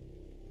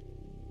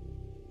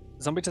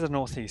 zombie to the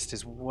northeast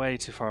is way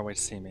too far away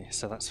to see me,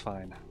 so that's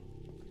fine.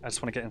 I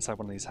just want to get inside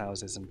one of these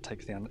houses and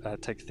take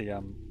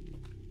the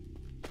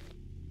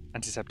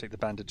antiseptic, the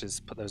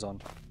bandages, put those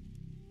on.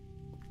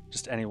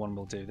 Just anyone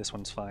will do. This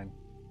one's fine.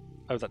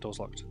 Oh, that door's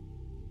locked.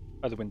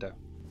 Oh, the window.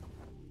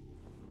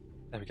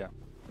 There we go.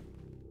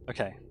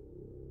 Okay.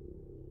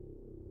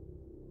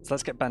 So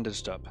let's get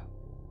bandaged up.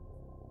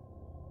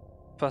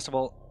 First of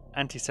all,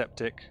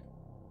 antiseptic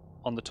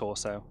on the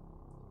torso.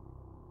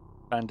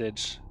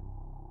 Bandage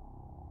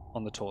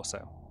on the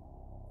torso.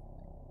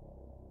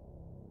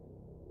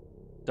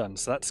 Done.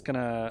 So that's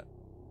gonna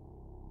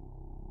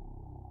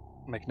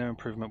make no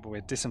improvement, but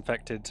we're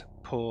disinfected,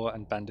 poor,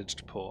 and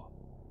bandaged, poor.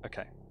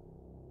 Okay.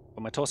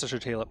 But my torso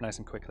should heal up nice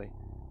and quickly.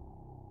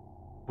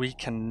 We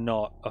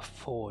cannot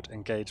afford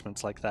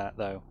engagements like that,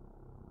 though.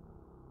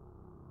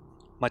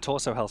 My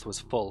torso health was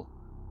full.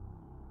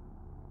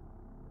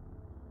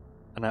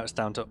 And now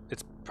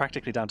it's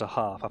practically down to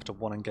half after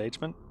one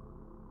engagement.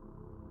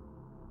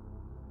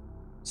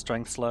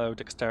 Strength's low,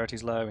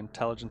 dexterity's low,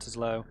 intelligence is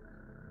low.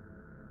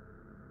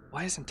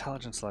 Why is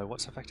intelligence low?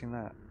 What's affecting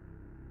that?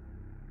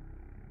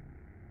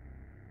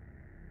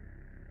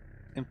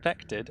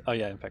 Infected? Oh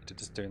yeah, infected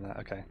is doing that,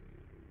 okay.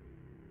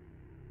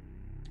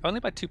 Only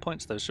by 2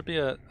 points though. Should be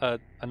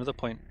another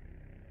point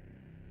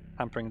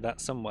hampering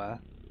that somewhere.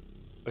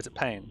 Or is it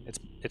pain?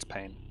 It's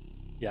pain.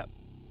 Yep.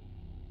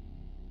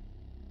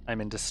 I'm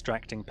in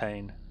distracting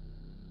pain.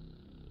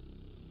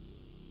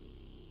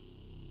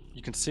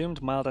 You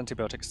consumed mild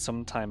antibiotics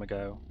some time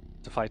ago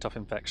to fight off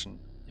infection.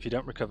 If you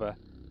don't recover,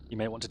 you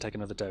may want to take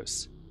another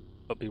dose.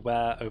 But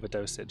beware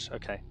overdosage.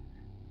 Okay.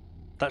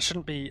 That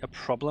shouldn't be a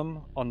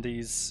problem on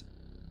these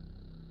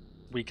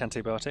weak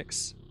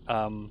antibiotics.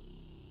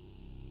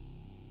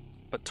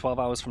 But 12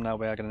 hours from now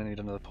we are going to need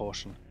another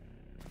portion.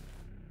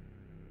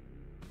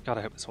 God,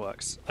 I hope this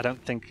works. I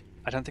don't think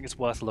it's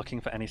worth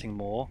looking for anything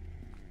more.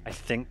 I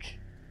think...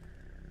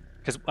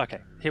 Because, okay,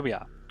 here we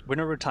are. We're in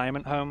a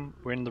retirement home.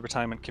 We're in the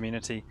retirement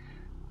community.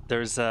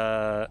 There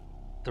are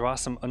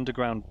some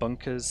underground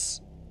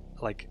bunkers.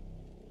 Like,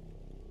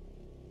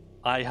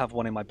 I have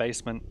one in my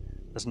basement.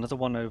 There's another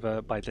one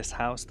over by this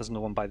house. There's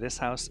another one by this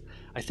house.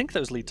 I think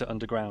those lead to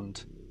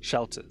underground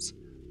shelters.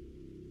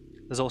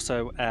 There's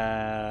also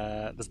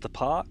there's the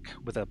park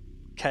with a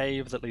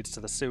cave that leads to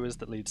the sewers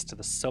that leads to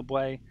the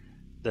subway.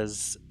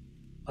 There's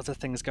other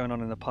things going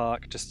on in the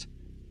park, just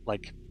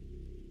like,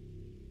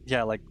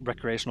 yeah, like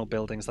recreational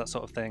buildings, that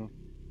sort of thing.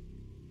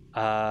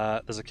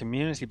 There's a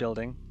community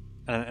building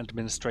and an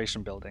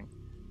administration building.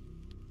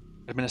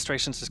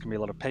 Administration's just gonna be a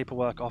lot of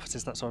paperwork,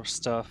 offices, that sort of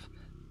stuff.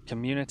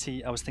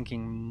 Community, I was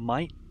thinking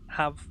might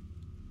have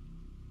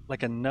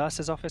like a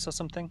nurse's office or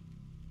something.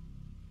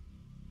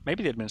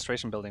 Maybe the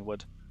administration building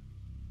would.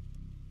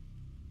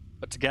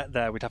 But to get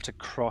there, we'd have to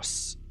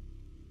cross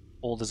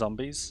all the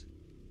zombies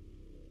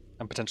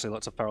and potentially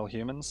lots of feral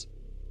humans.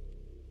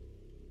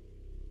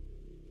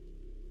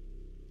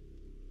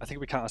 I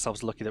think we count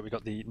ourselves lucky that we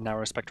got the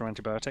narrow spectrum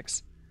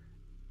antibiotics.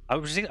 I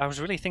was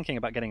really thinking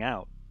about getting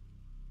out,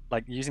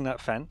 like using that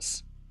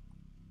fence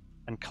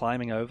and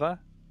climbing over.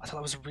 I thought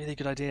that was a really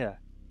good idea.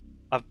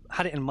 I've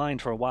had it in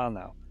mind for a while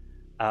now.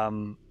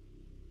 And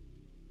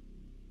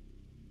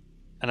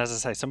as I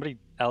say, somebody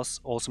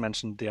else also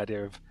mentioned the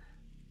idea of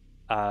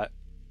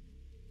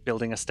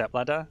building a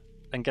stepladder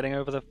and getting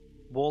over the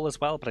wall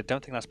as well, but I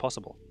don't think that's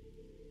possible.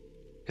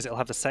 Because it'll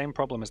have the same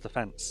problem as the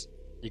fence.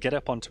 You get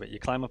up onto it, you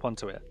climb up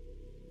onto it,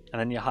 and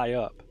then you're high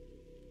up.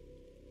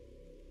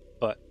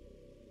 But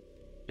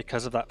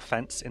because of that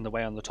fence in the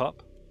way on the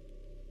top,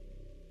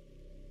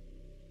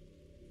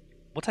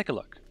 we'll take a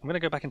look. I'm going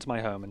to go back into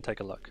my home and take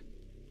a look.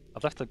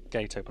 I've left the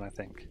gate open, I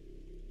think.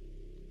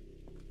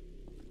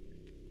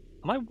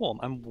 Am I warm?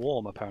 I'm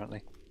warm,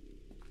 apparently.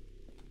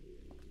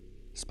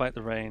 Despite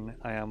the rain,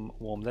 I am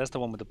warm. There's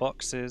the one with the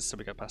boxes, so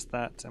we go past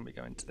that, and we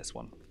go into this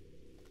one.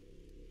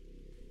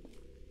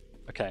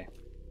 Okay,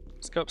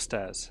 let's go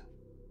upstairs.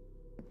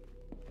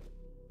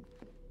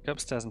 Go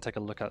upstairs and take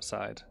a look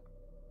outside.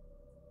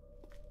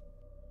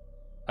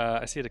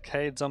 I see a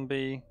decayed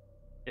zombie.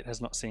 It has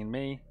not seen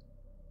me.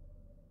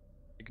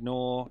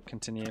 Ignore,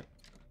 continue.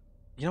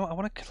 You know what, I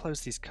want to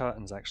close these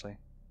curtains, actually.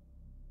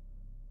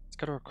 Let's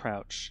go to a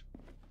crouch.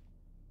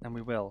 And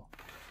we will.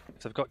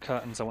 If they've got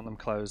curtains, I want them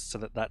closed so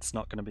that that's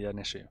not going to be an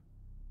issue.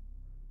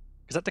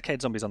 Because that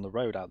decayed zombie's on the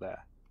road out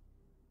there.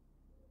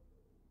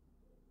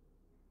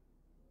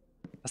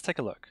 Let's take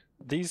a look.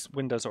 These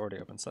windows are already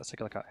open, so let's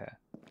take a look out here.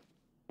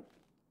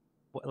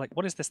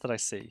 What is this that I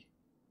see?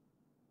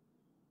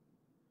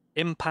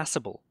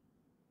 Impassable.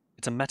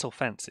 It's a metal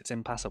fence. It's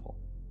impassable.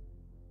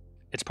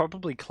 It's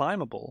probably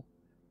climbable,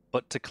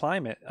 but to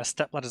climb it, a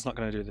stepladder's not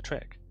going to do the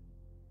trick.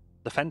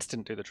 The fence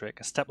didn't do the trick.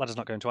 A stepladder's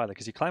not going to either,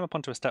 because you climb up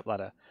onto a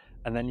stepladder,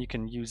 and then you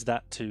can use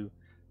that to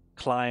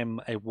climb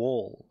a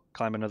wall,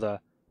 climb another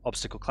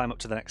obstacle, climb up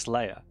to the next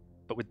layer.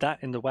 But with that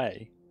in the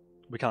way,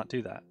 we can't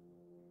do that.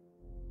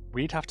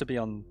 We'd have to be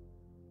on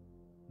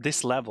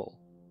this level,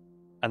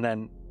 and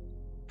then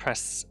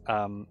press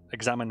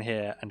examine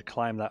here and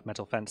climb that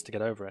metal fence to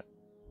get over it.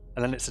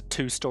 And then it's a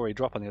 2-story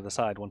drop on the other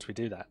side once we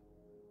do that.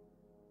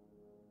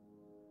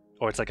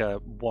 Or it's like a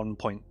 1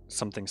 point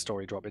something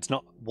story drop. It's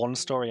not 1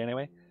 story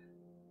anyway.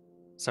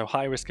 So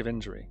high risk of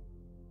injury.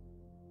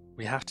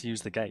 We have to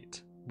use the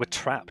gate. We're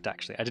trapped,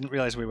 actually. I didn't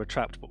realize we were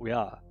trapped, but we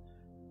are.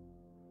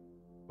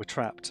 We're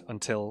trapped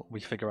until we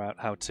figure out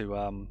how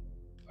to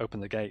open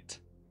the gate.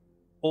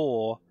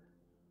 Or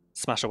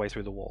smash our way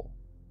through the wall.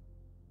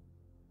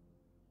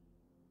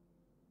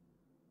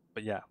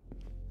 But yeah.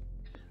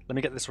 Let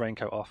me get this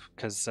raincoat off,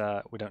 because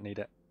we don't need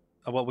it.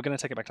 Oh, well, we're going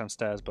to take it back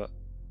downstairs, but...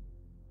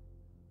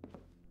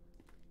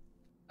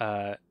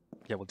 yeah,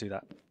 we'll do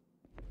that.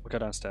 We'll go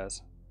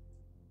downstairs.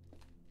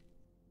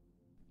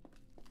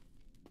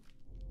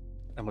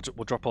 And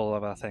we'll drop all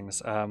of our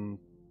things.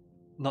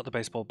 Not the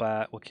baseball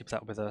bat, we'll keep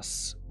that with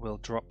us. We'll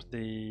drop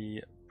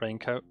the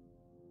raincoat.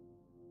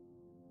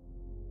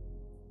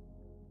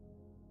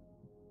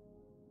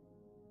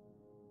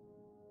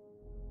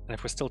 And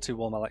if we're still too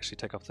warm, I'll actually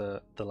take off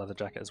the leather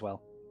jacket as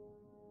well.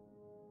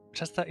 Which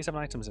has 37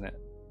 items in it.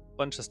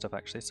 Bunch of stuff,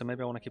 actually, so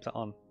maybe I want to keep that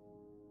on.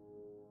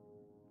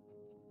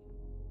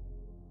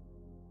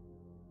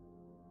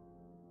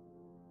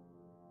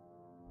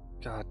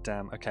 God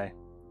damn, okay.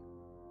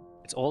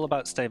 It's all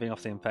about staving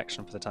off the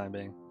infection for the time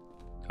being.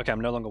 Okay,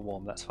 I'm no longer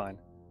warm, that's fine.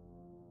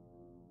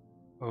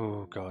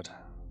 Oh god.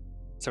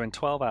 So in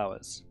 12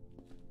 hours,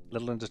 a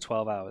little under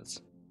 12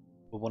 hours,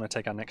 we'll want to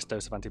take our next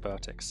dose of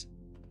antibiotics.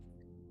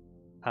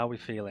 How are we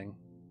feeling?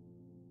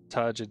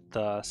 Turgid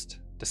thirst,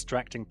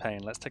 distracting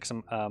pain. Let's take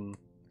some,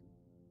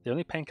 the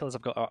only painkillers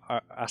I've got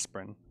are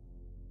aspirin.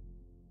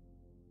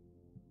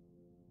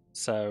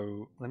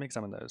 So, let me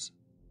examine those.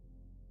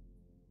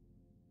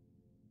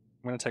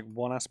 I'm going to take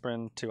 1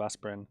 aspirin, 2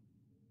 aspirin,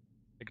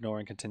 ignore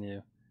and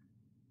continue.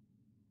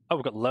 Oh,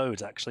 we've got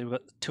loads actually. We've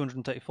got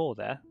 234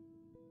 there.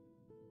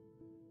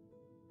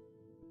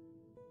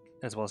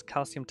 As well as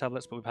calcium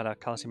tablets, but we've had our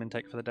calcium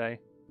intake for the day.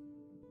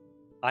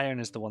 Iron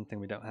is the one thing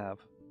we don't have.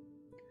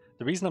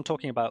 The reason I'm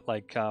talking about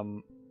like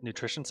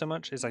nutrition so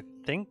much is I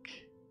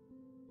think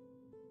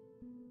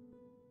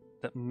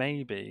that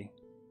maybe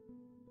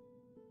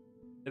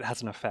it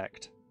has an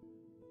effect.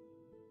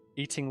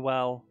 Eating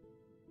well,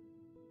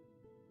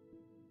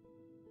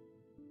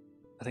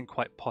 I think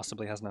quite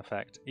possibly has an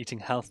effect. Eating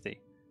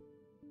healthy.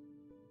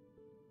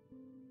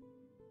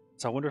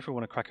 So I wonder if we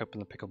want to crack open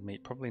the pickled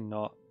meat. Probably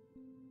not.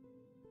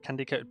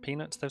 Candy coated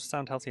peanuts, those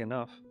sound healthy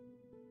enough.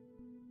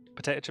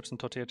 Potato chips and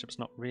tortilla chips,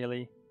 not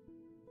really.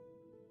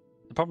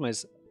 The problem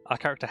is, our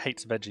character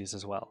hates veggies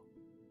as well.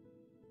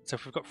 So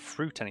if we've got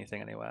fruit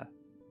anything anywhere.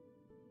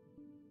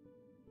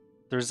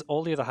 There's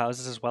all the other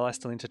houses as well I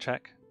still need to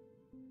check.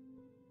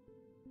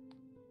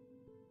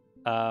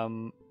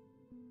 No,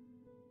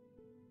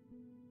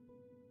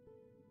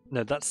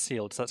 that's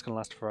sealed, so that's going to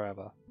last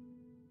forever.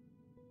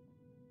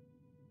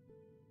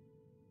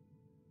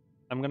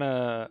 I'm going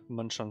to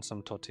munch on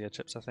some tortilla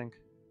chips, I think.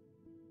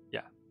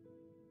 Yeah.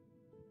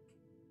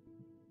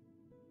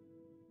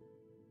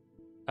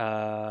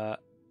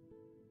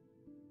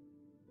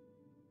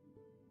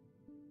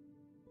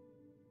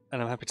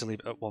 And I'm happy to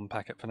leave it at 1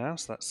 packet for now,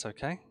 so that's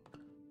okay.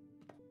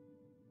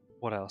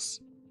 What else?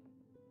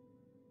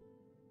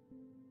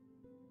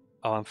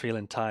 Oh, I'm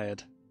feeling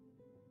tired.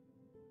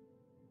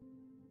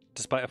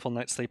 Despite a full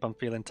night's sleep, I'm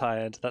feeling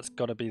tired. That's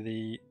got to be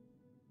the...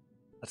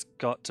 That's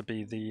got to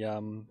be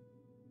the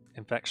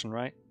infection,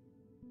 right?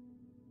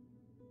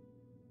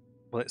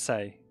 Will it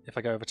say, if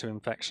I go over to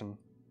infection,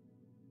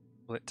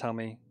 will it tell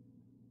me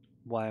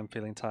why I'm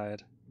feeling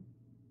tired?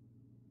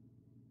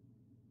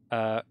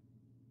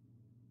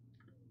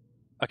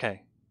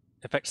 Okay.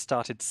 Effect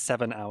started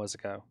 7 hours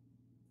ago.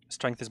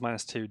 Strength is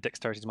 -2,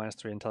 dexterity is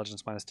 -3,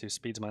 intelligence -2,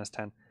 speed is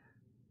 -10.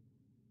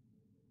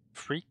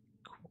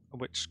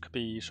 Which could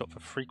be short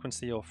for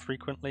frequency or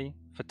frequently,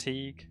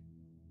 fatigue,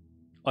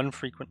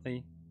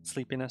 unfrequently,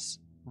 sleepiness,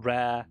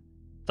 rare,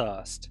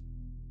 thirst.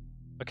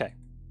 Okay,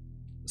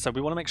 so we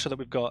want to make sure that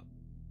we've got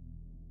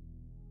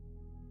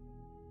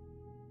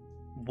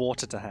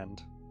water to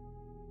hand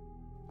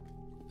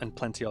and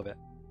plenty of it.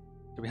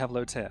 Do we have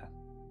loads here?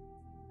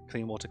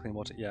 Clean water,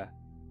 yeah.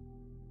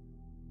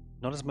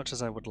 Not as much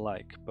as I would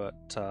like,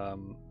 but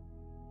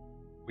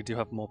we do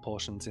have more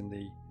portions in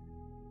the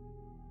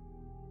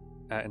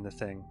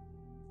thing.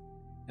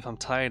 If I'm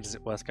tired, is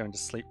it worth going to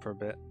sleep for a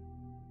bit?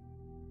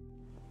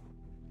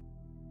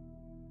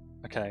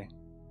 Okay,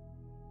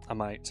 I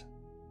might.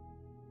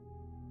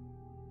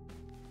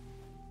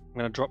 I'm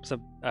gonna drop the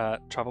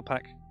travel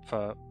pack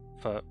for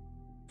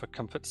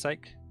comfort's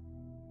sake.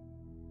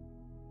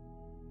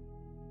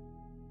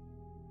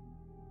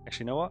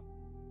 Actually, you know what?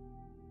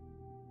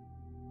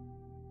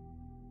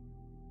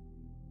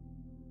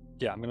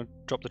 Yeah, I'm gonna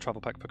drop the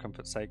travel pack for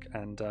comfort's sake,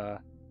 and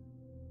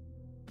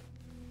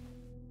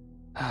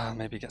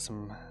Maybe get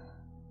some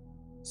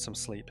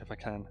sleep if I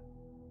can.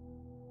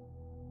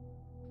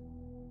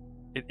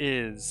 It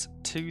is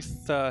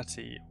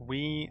 2:30.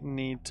 We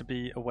need to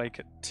be awake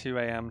at 2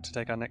 AM to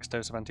take our next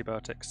dose of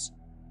antibiotics.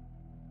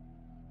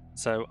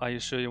 So, are you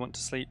sure you want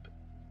to sleep?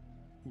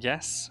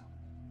 Yes.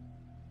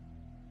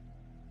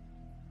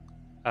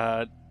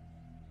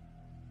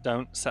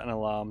 Don't set an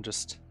alarm,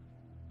 just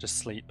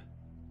sleep.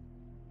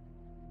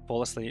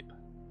 Fall asleep.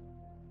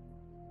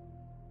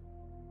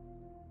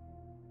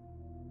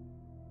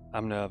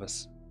 I'm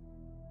nervous.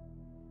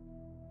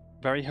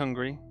 Very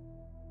hungry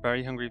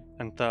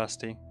and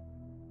thirsty.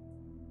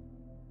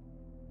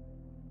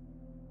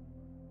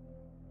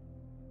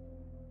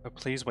 Oh,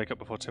 please wake up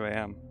before 2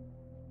 AM.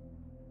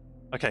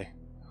 Okay.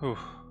 Whew.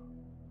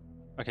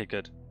 Okay,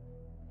 good.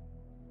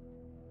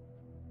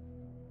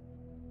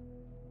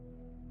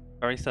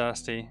 Very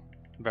thirsty,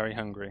 very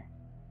hungry.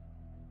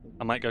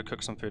 I might go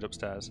cook some food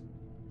upstairs,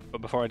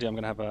 but before I do, I'm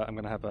gonna have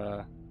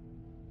another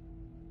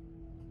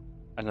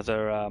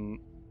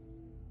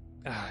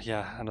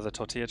another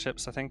tortilla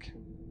chips, I think,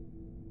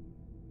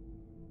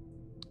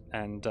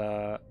 and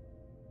a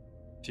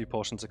few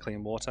portions of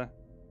clean water.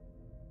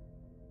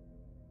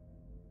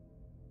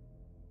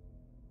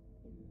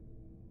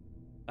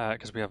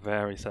 Because we are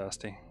very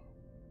thirsty.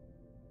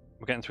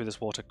 We're getting through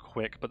this water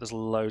quick, but there's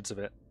loads of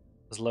it.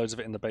 There's loads of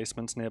it in the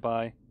basements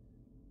nearby,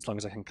 as long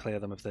as I can clear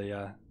them of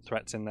the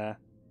threats in there.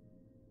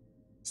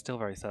 Still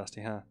very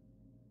thirsty, huh?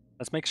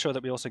 Let's make sure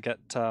that we also get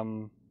our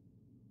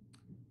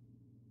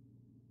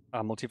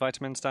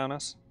multivitamins down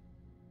us.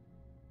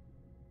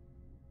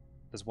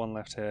 There's one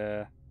left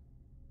here.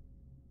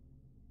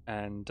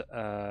 And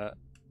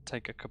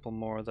take a couple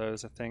more of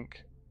those, I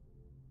think.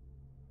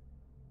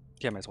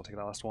 Yeah, may as well take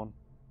that last one.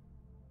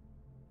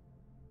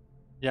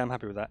 Yeah, I'm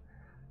happy with that.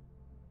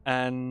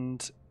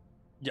 And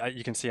yeah,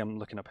 you can see I'm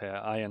looking up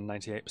here. Iron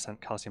 98%,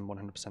 calcium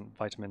 100%,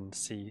 vitamin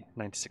C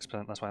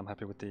 96%. That's why I'm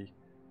happy with the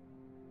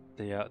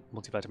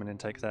multivitamin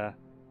intake there.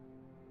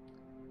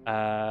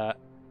 And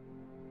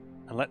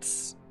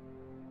let's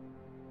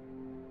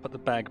put the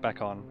bag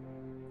back on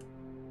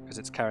because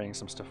it's carrying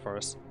some stuff for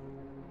us.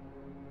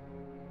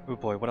 Oh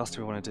boy, what else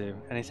do we want to do?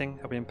 Anything?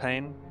 Are we in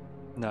pain?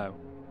 No.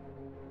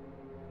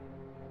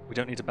 We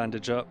don't need to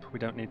bandage up. We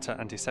don't need to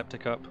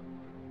antiseptic up.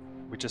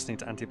 We just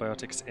need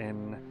antibiotics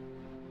in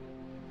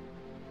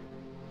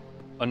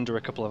under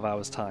a couple of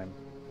hours' time.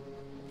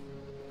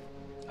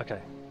 Okay.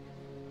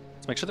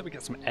 Let's make sure that we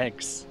get some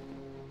eggs,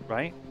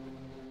 right?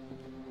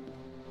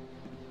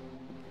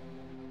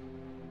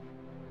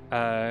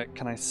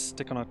 Can I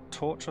stick on a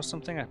torch or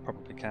something? I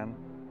probably can.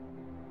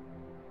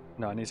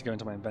 No, I need to go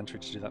into my inventory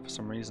to do that for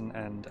some reason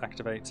and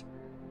activate.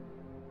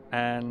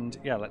 And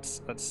yeah,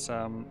 let's make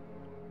some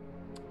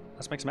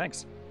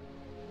eggs.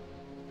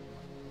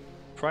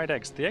 Fried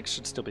eggs. The eggs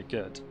should still be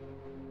good.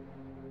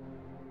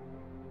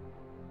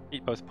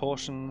 Eat both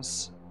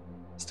portions.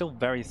 Still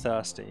very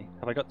thirsty.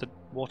 Have I got the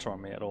water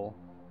on me at all?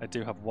 I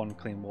do have one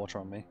clean water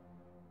on me.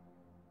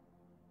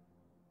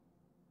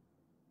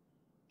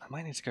 I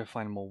might need to go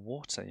find more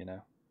water, you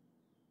know.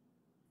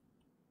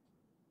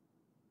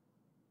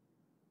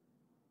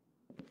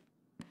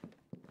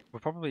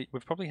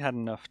 We've probably had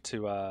enough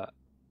to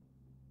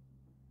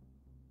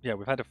yeah,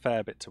 we've had a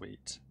fair bit to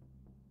eat.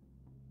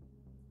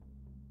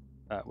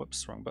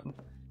 Whoops, wrong button.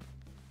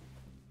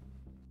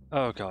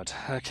 Oh god,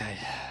 okay.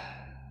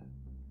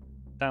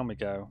 Down we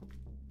go.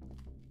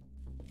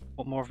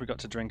 What more have we got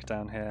to drink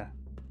down here?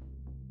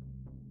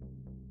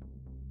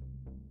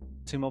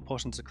 2 more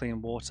portions of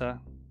clean water.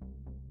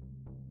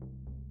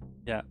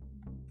 Yeah.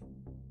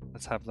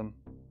 Let's have them.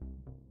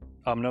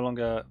 Oh, I'm no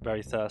longer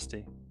very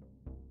thirsty.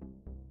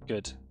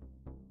 Good.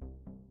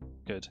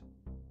 Good.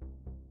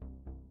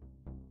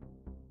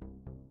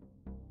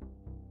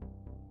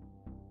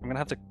 I'm gonna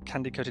have the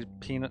candy-coated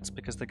peanuts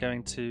because they're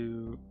going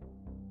to...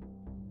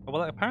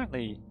 Well,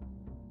 apparently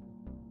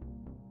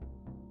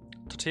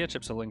tortilla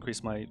chips will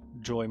increase my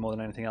joy more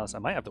than anything else. I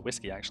might have the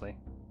whiskey, actually.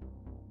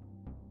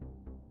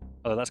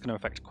 Although that's going to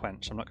affect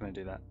quench. I'm not going to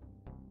do that.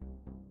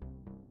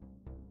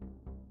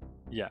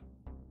 Yeah.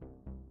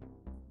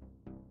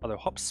 Although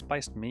hops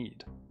spiced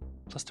mead.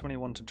 Plus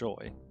 21 to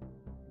joy.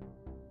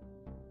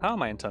 How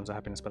am I in terms of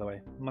happiness, by the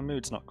way? My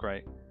mood's not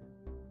great.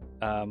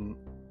 Yeah, I'm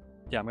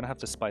going to have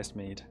the spiced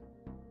mead,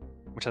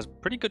 which has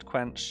pretty good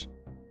quench,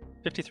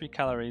 53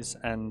 calories,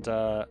 and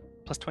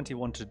plus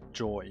 21 to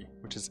joy,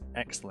 which is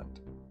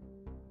excellent.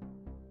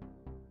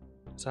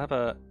 So have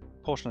a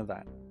portion of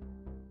that.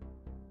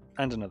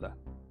 And another.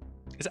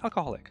 Is it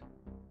alcoholic?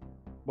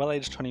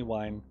 Well-aged honey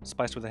wine,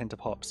 spiced with a hint of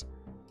hops.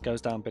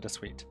 Goes down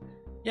bittersweet.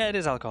 Yeah, it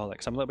is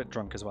alcoholic, so I'm a little bit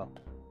drunk as well.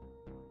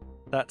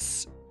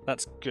 That's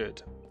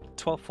good.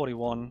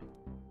 12:41.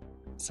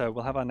 So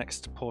we'll have our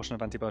next portion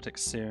of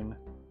antibiotics soon.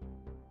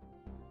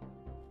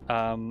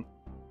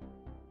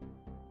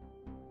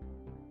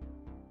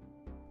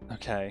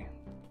 Okay.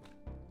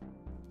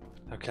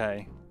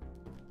 Okay.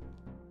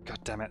 God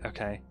damn it,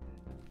 okay.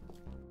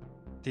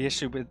 The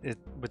issue with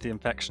the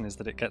infection is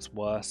that it gets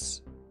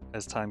worse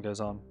as time goes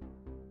on.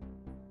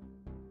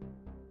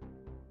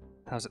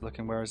 How's it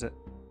looking? Where is it?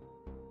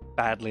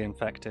 badly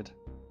infected.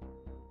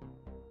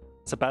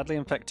 So badly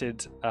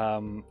infected,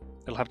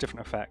 it'll have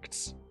different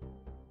effects.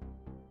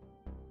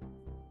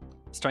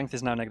 Strength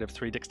is now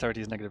 -3,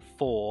 dexterity is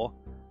 -4,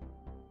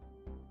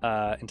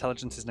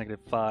 intelligence is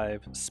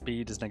 -5,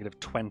 speed is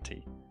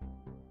 -20.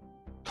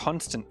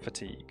 Constant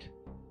fatigue,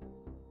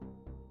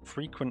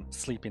 frequent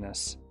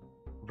sleepiness,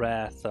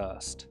 rare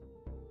thirst.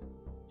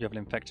 You have an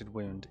infected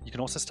wound. You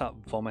can also start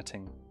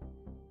vomiting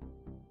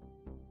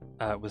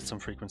with some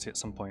frequency at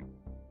some point.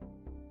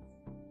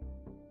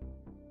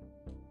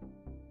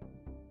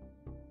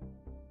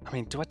 I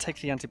mean, do I take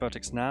the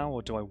antibiotics now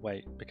or do I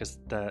wait? Because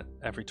they're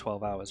every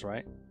 12 hours,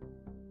 right?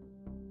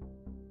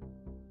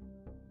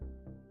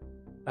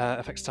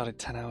 Effect started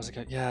 10 hours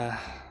ago. Yeah.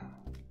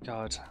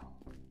 God.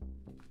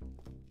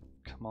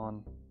 Come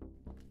on.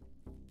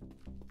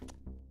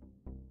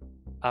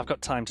 I've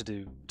got time to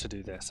do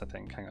this, I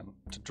think. Hang on.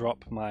 To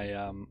drop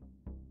my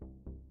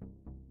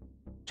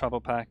travel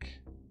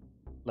pack,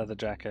 leather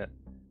jacket,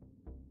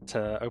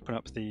 to open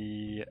up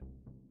the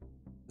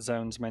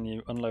zones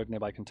menu, unload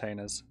nearby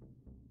containers.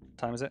 What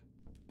time is it?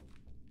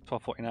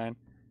 12:49.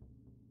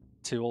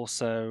 To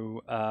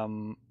also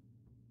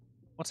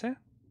what's here?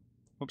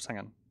 Oops, hang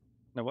on.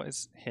 No, what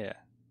is here?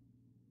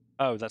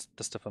 Oh, that's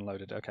the stuff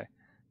unloaded. Okay.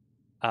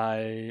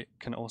 I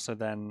can also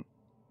then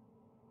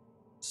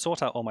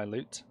sort out all my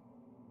loot.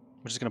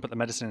 I'm just going to put the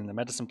medicine in the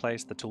medicine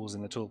place, the tools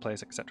in the tool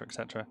place, etc.,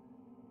 etc.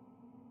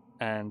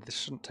 And this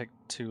shouldn't take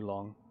too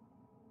long.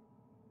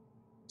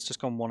 It's just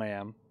gone 1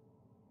 AM.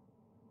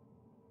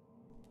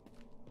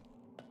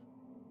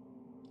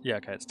 Yeah,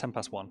 okay, it's 10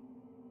 past 1.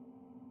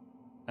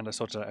 And I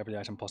sorted out every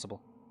item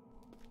possible.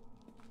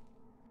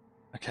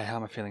 Okay, how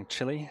am I feeling?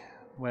 Chilly?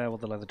 Where will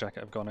the leather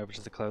jacket have gone? Over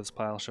to the clothes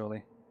pile,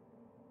 surely.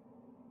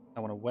 I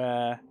want to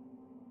wear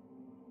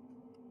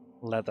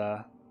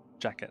leather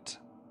jacket.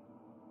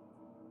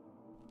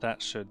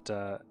 That should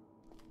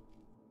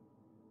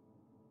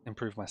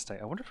improve my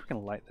state. I wonder if we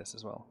can light this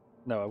as well.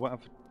 No, I won't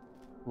have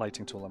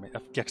lighting tool on me. Yeah,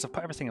 because I've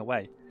put everything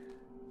away.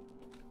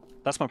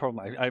 That's my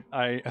problem.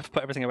 I've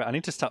put everything away. I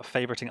need to start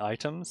favoriting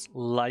items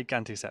like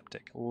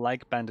antiseptic,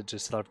 like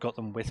bandages, so that I've got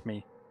them with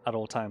me at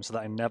all times, so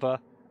that I never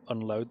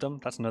unload them.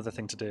 That's another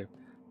thing to do.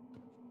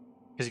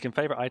 Because you can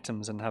favorite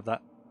items and have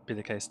that be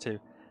the case too.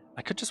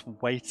 I could just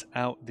wait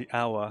out the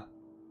hour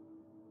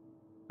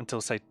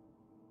until, say,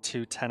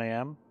 2:10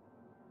 AM.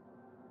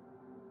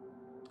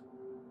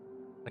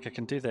 Like, I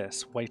can do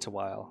this. Wait a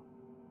while.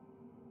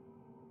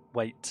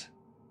 Wait.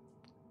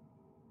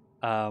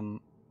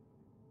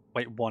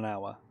 Wait 1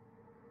 hour.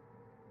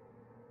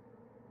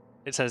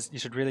 It says you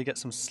should really get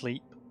some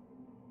sleep.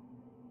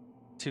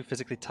 Too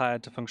physically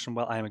tired to function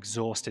well. I am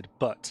exhausted,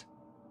 but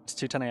it's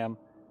 2:10 AM.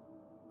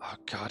 Oh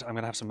god, I'm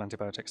gonna have some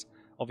antibiotics.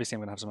 Obviously,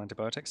 I'm gonna have some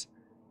antibiotics.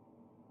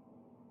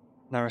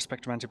 Narrow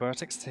spectrum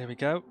antibiotics. Here we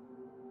go.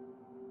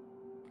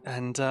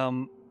 And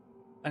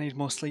I need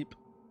more sleep.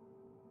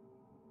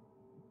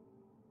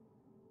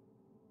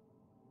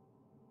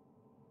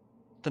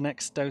 The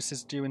next dose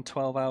is due in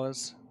 12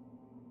 hours.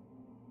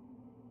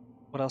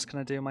 What else can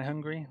I do? Am I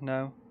hungry?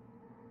 No.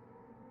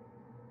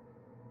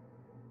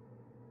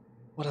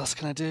 What else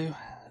can I do?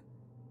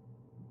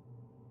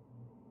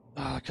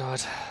 Oh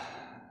god.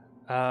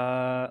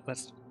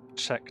 Let's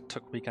check.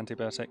 Took weak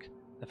antibiotic.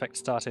 Effect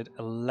started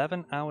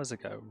 11 hours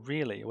ago.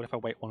 Really? What if I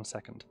wait 1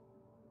 second?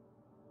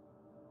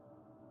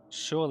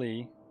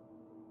 Surely,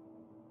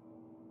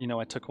 you know,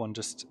 I took one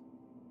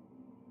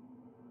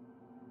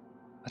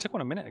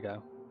a minute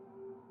ago.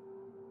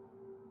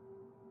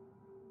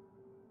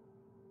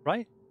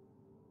 Right?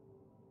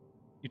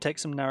 You take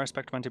some narrow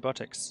spectrum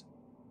antibiotics.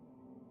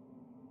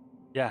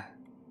 Yeah.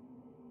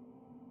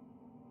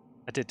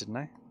 I did, didn't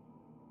I?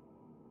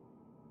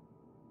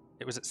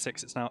 It was at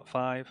 6, it's now at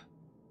 5.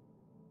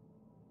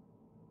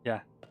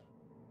 Yeah.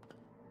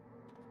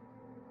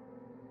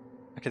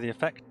 Okay, the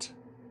effect.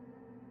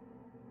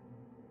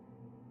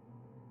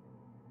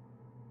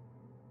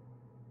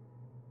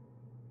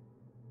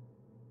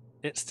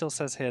 It still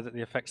says here that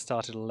the effect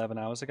started 11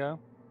 hours ago.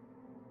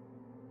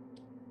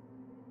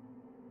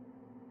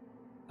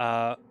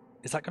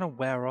 Is that going to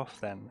wear off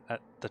then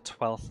at the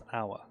 12th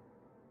hour?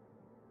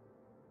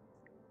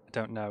 I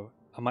don't know.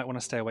 I might want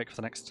to stay awake for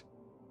the next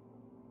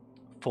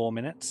 4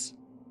 minutes.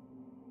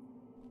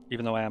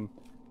 Even though I am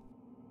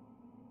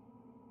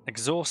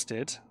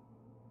exhausted,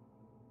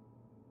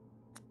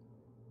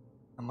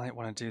 I might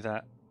want to do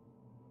that.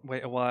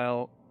 Wait a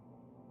while.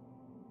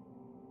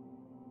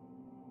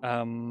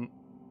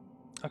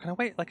 Oh, can I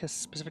wait like a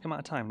specific amount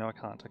of time? No, I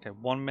can't. Okay,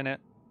 1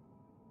 minute.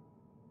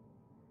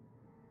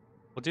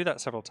 We'll do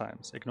that several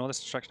times. Ignore this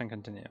distraction and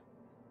continue.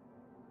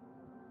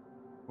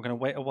 We're going to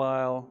wait a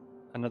while.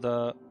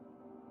 Another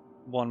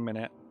 1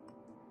 minute.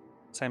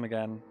 Same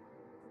again.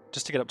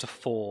 Just to get up to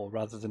 4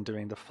 rather than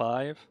doing the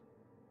 5.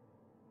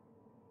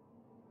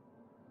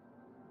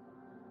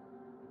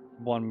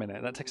 1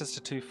 minute. That takes us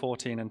to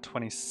 2:14 and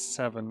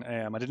 27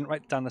 AM. I didn't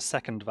write down the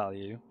second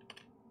value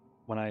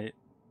when I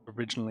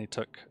originally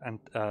took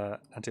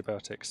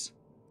antibiotics.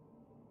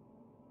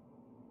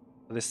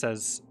 But this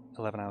says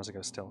 11 hours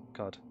ago still.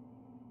 God.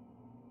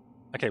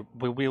 Okay,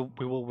 we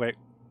will wait.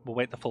 We'll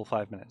wait the full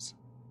 5 minutes.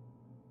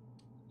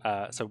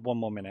 So 1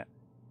 more minute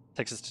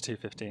takes us to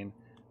 2:15.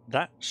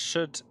 That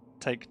should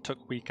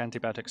took weak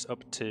antibiotics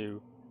up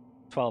to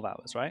 12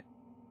 hours, right?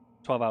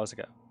 12 hours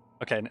ago.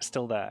 Okay, and it's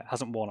still there. It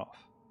hasn't worn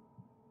off.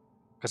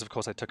 Because of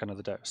course I took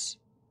another dose.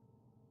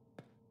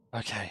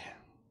 Okay.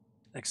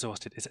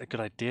 Exhausted. Is it a good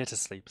idea to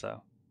sleep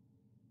though?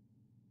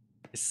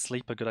 Is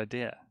sleep a good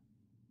idea?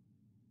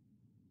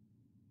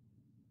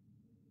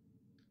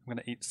 I'm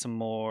gonna eat some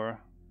more.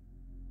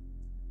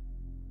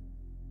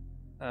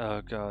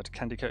 Oh god,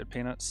 candy coated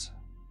peanuts.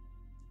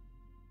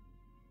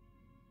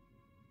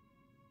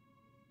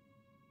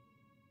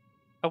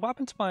 Oh, what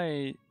happened to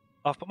my...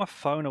 I've put my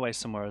phone away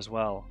somewhere as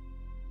well.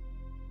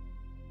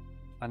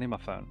 I need my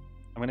phone.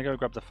 I'm gonna go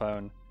grab the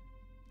phone.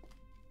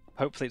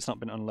 Hopefully it's not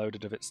been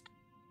unloaded of its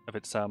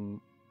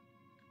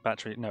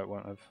battery. No, it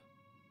won't have.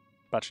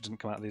 Battery doesn't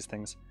come out of these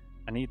things.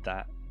 I need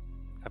that.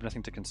 I have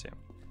nothing to consume.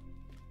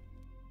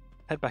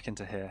 Head back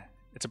into here.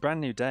 It's a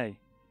brand new day.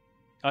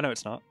 Oh no,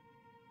 it's not.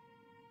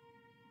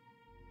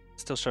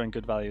 Still showing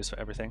good values for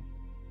everything.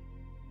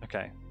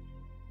 Okay.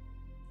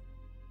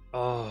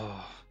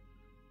 Oh.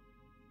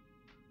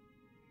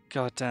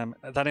 God damn.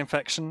 That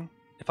infection,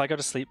 if I go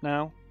to sleep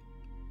now,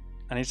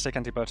 I need to take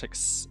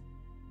antibiotics.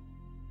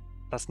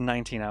 That's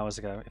 19 hours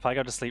ago. If I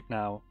go to sleep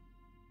now,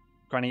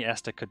 Granny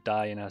Esther could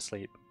die in her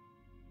sleep.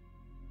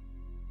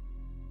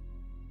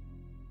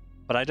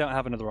 But I don't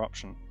have another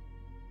option.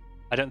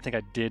 I don't think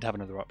I did have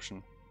another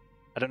option.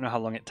 I don't know how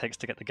long it takes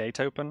to get the gate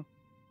open.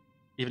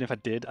 Even if I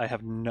did, I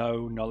have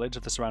no knowledge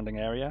of the surrounding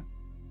area.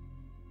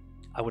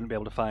 I wouldn't be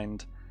able to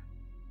find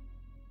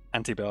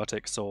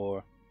antibiotics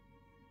or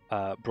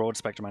broad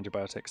spectrum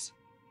antibiotics.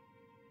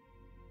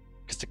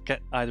 Because to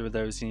get either of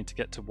those, you need to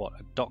get to what?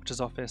 A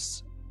doctor's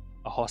office?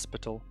 A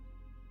hospital?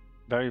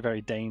 Very,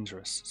 very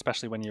dangerous,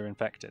 especially when you're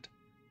infected.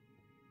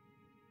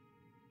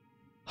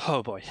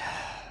 Oh boy.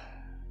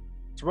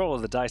 It's a roll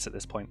of the dice at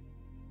this point.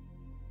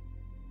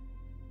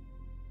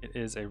 It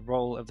is a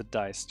roll of the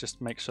dice. Just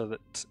make sure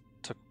that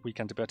weak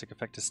antibiotic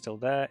effect is still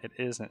there. It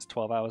is, and it's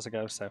 12 hours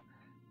ago, so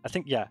I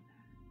think, yeah.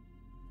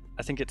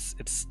 I think it's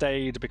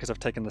stayed because I've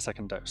taken the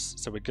second dose,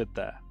 so we're good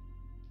there.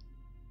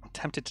 I'm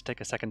tempted to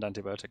take a second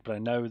antibiotic, but I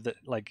know that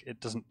like it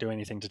doesn't do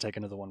anything to take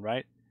another one,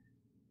 right?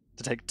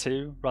 To take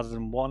 2 rather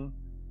than 1.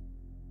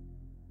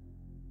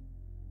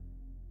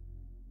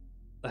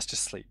 Let's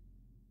just sleep.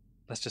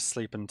 Let's just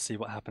sleep and see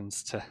what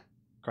happens to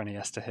Granny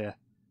Esther here.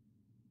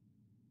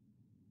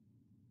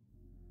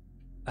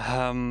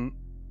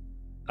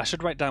 I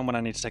should write down when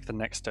I need to take the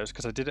next dose,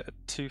 because I did it at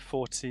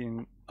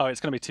 2:14. Oh, it's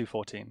going to be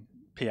 2:14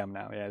 p.m.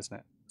 now, yeah, isn't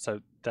it? So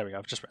there we go.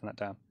 I've just written that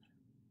down.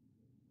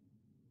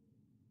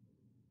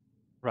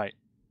 Right.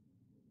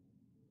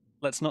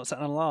 Let's not set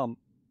an alarm,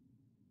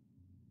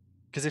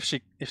 because if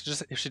she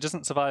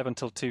doesn't survive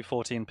until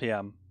 2:14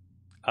 p.m.,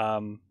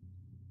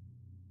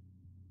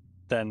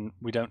 then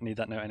we don't need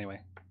that note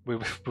anyway. We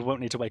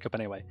won't need to wake up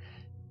anyway.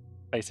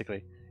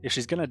 Basically, if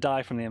she's going to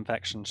die from the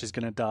infection, she's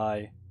going to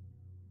die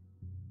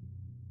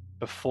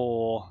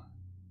before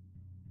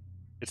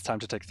it's time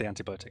to take the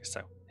antibiotics.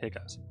 So here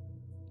goes.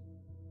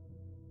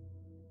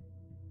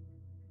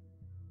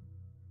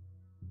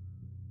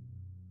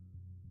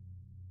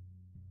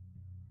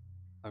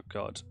 Oh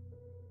god.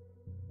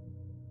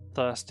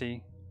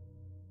 Thirsty.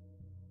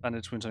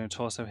 Bandage wounds on your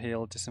torso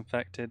healed,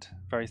 disinfected.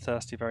 Very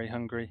thirsty, very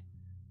hungry.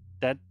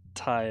 Dead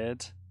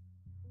tired.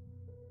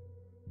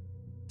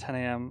 10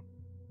 a.m.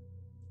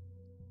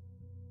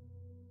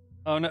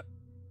 Oh no.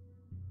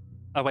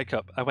 I wake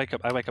up. I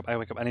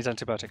need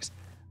antibiotics.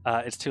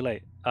 It's too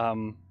late.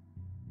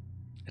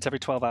 It's every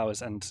 12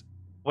 hours and...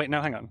 Wait,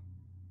 no, hang on.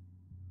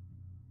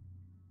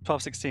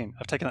 12:16.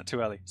 I've taken that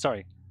too early.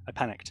 Sorry, I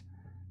panicked.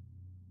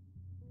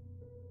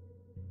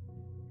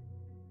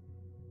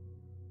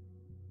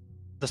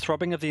 The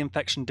throbbing of the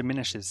infection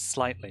diminishes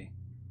slightly.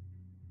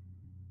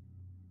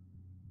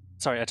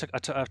 Sorry,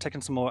 I've taken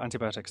some more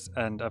antibiotics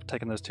and I've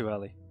taken those too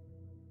early.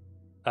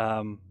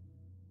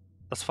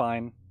 That's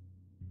fine.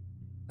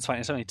 It's fine.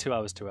 It's only 2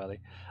 hours too early.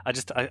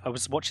 I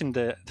was watching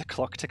the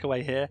clock tick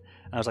away here,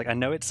 and I was like, I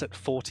know it's at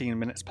 14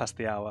 minutes past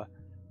the hour,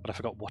 but I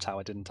forgot what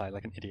hour, didn't I?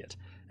 Like an idiot.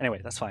 Anyway,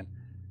 that's fine.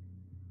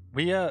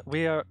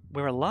 We're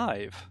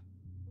alive.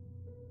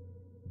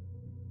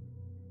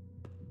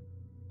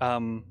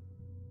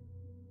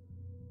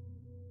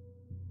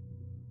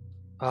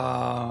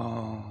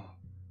 Oh.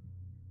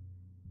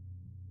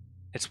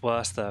 It's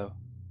worse though.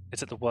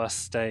 It's at the worst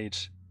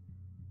stage.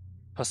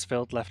 Pus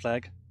filled left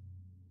leg.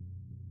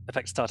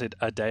 Effect started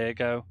a day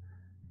ago.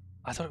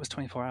 I thought it was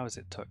 24 hours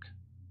it took.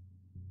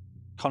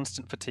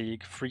 Constant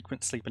fatigue,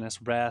 frequent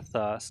sleepiness, rare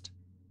thirst.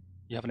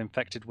 You have an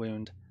infected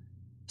wound.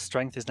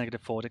 Strength is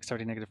 -4,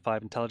 dexterity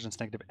 -5, intelligence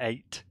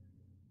 -8.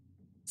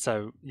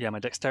 So, yeah, my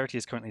dexterity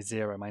is currently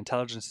 0. My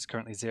intelligence is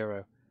currently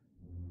 0.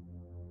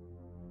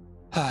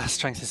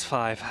 Strength is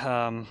 5.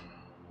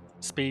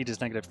 Speed is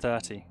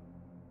 -30.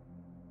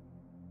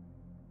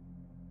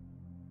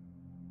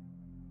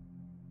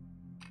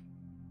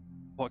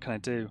 What can I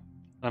do?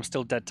 I'm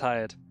still dead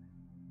tired.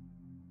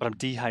 But I'm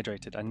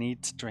dehydrated. I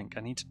need to drink. I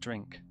need to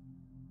drink.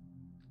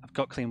 I've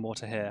got clean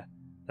water here.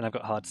 Then I've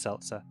got hard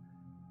seltzer.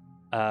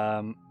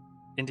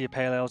 India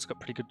Pale Ale's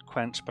got pretty good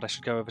quench, but I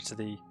should go over to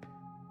the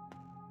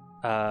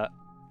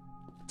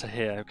to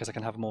here because I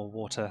can have more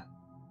water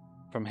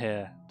from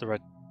here. There are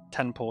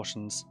 10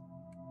 portions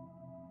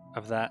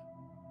of that,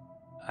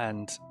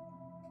 and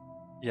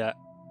yeah,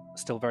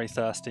 still very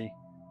thirsty.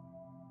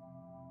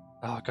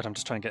 Oh god, I'm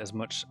just trying to get as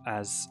much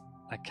as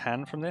I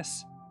can from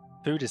this.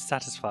 Food is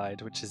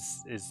satisfied, which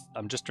is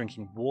I'm just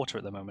drinking water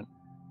at the moment.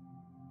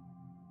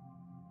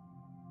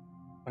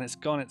 When it's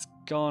gone, it's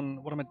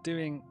gone. What am I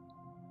doing?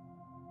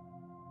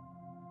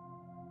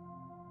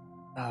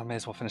 Oh, I may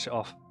as well finish it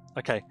off.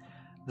 Okay,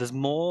 there's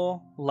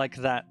more like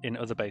that in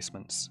other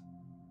basements.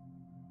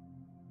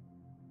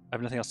 I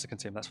have nothing else to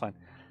consume, that's fine.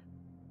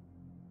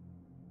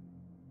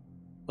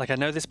 Like, I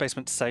know this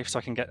basement's safe, so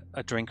I can get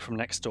a drink from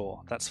next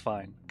door. That's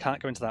fine.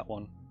 Can't go into that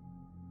one.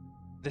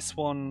 This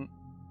one,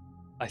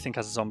 I think,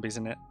 has zombies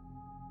in it.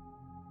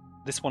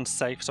 This one's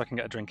safe, so I can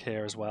get a drink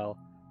here as well.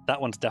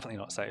 That one's definitely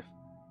not safe.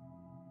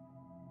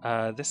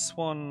 This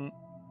one,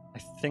 I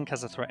think,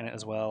 has a threat in it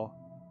as well.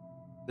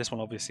 This one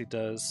obviously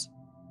does.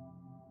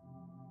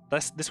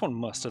 This one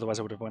must, otherwise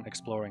I would have went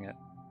exploring it.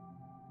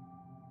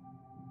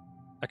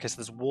 Okay, so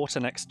there's water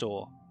next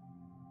door.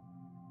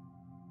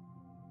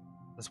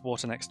 There's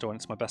water next door, and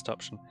it's my best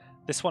option.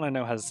 This one I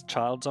know has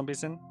child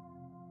zombies in.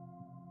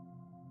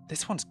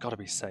 This one's got to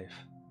be safe.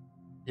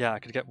 Yeah, I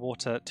could get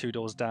water 2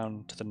 doors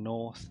down to the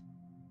north.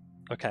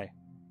 Okay.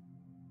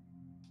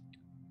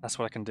 That's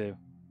what I can do.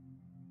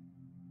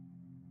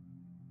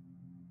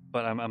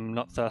 But I'm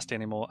not thirsty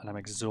anymore, and I'm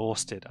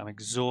exhausted. I'm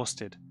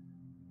exhausted.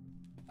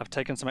 I've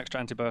taken some extra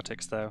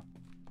antibiotics, though.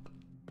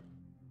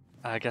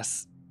 I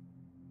guess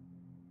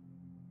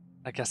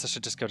I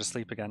should just go to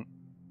sleep again.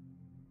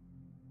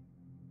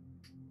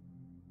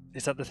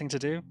 Is that the thing to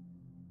do?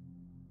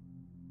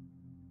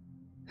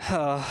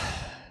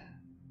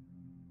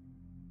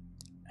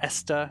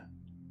 Esther,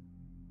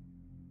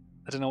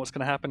 I don't know what's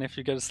going to happen if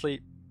you go to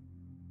sleep.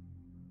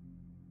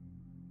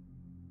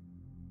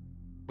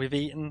 We've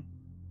eaten,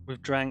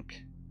 we've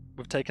drank,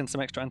 we've taken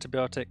some extra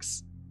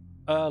antibiotics.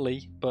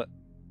 Early, but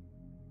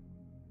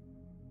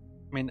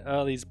I mean,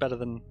 early's better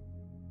than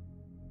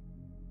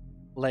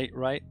late,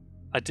 right?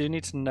 I do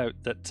need to note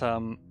that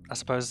I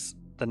suppose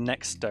the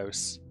next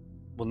dose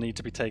will need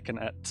to be taken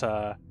at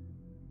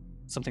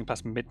something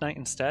past midnight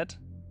instead.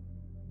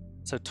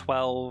 So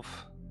 12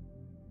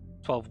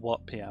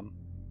 what p.m.?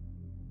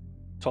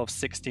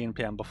 12:16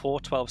 p.m. Before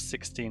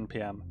 12:16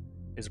 p.m.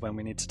 is when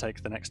we need to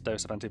take the next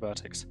dose of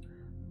antibiotics.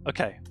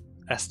 Okay,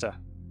 Esther.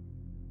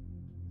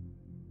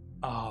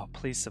 Oh,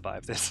 please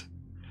survive this.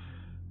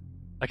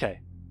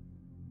 Okay.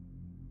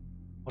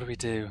 What do we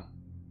do?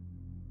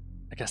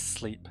 I guess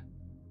sleep.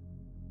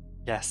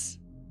 Yes.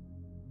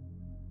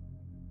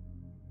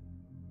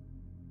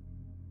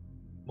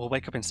 We'll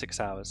wake up in 6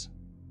 hours.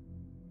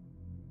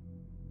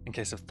 In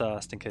case of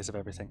thirst, in case of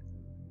everything.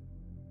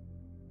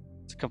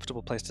 It's a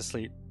comfortable place to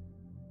sleep.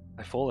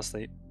 I fall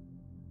asleep.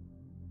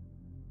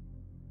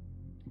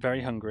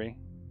 Very hungry.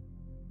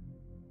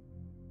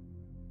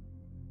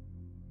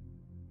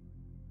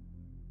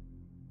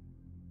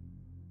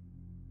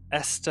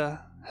 Esther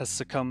has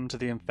succumbed to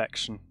the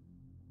infection.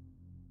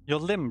 Your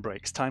limb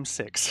breaks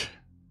 ×6.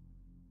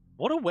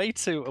 What a way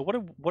to what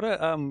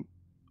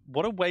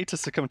a way to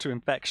succumb to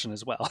infection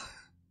as well.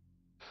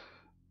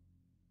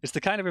 It's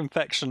the kind of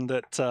infection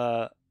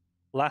that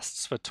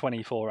lasts for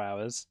 24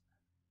 hours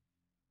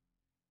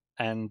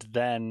and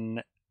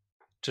then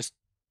just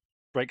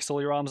breaks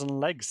all your arms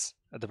and legs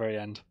at the very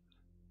end.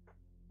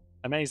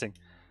 Amazing.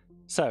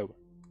 So,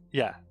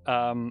 yeah,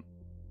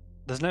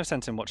 there's no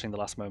sense in watching the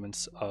last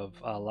moments of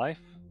our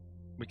life.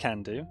 We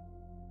can do,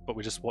 but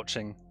we're just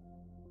watching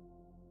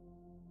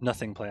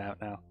nothing play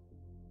out now.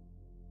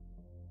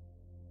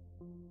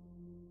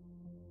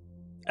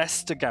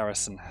 Esther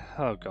Garrison.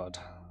 Oh god.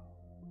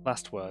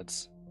 Last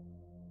words.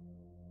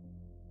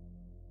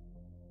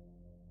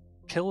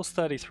 Kills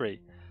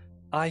 33.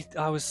 I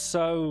was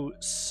so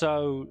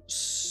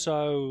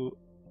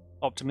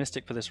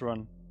optimistic for this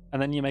run.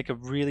 And then you make a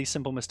really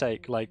simple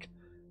mistake, like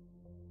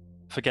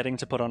forgetting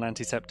to put on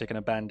antiseptic and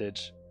a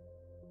bandage.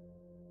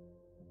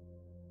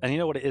 And you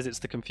know what it is? It's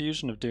the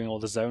confusion of doing all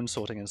the zone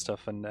sorting and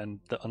stuff and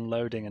the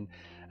unloading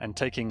and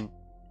taking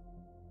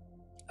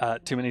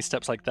too many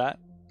steps like that.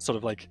 Sort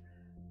of like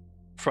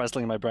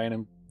frazzling my brain,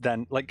 and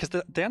then like, because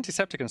the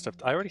antiseptic and stuff,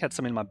 I already had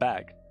some in my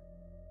bag,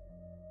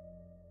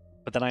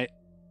 but then I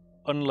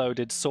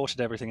unloaded,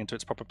 sorted everything into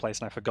its proper place,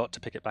 and I forgot to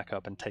pick it back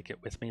up and take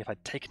it with me. If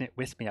I'd taken it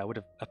with me, I would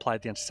have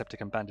applied the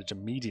antiseptic and bandage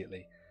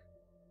immediately,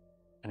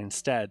 and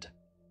instead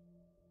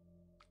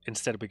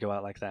we go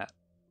out like that.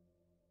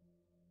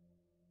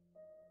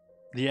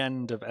 The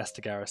end of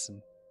Esther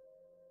Garrison,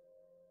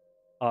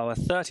 our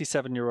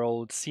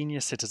 37-year-old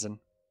senior citizen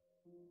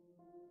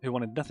who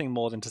wanted nothing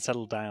more than to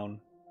settle down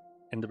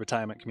in the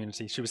retirement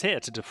community. She was here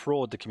to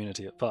defraud the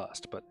community at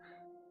first, but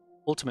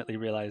ultimately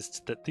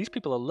realized that these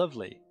people are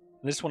lovely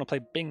and they just want to play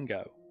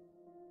bingo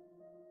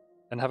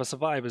and have a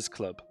survivors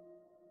club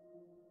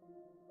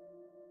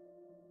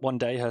One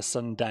day, her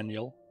son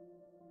Daniel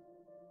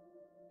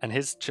and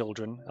his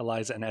children,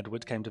 Eliza and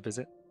Edward, came to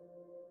visit,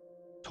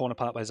 torn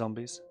apart by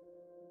zombies.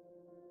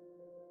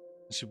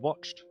 And she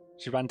watched.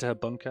 She ran to her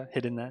bunker,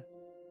 hid in there.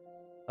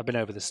 I've been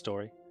over this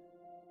story.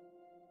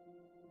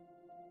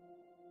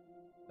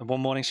 And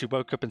one morning she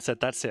woke up and said,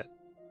 "That's it.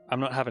 I'm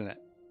not having it.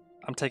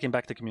 I'm taking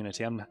back the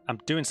community. I'm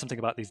doing something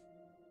about these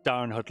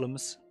darn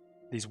hoodlums,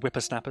 these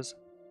whippersnappers,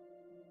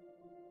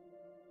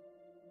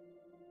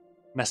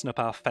 messing up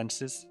our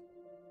fences."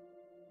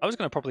 I was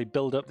going to probably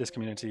build up this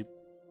community,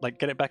 like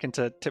get it back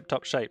into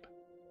tip-top shape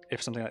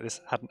if something like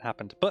this hadn't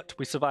happened. But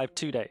we survived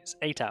 2 days,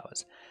 8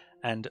 hours,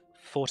 and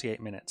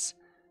 48 minutes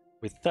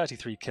with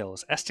 33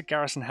 kills. Esther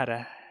Garrison had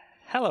a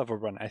hell of a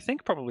run. I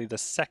think probably the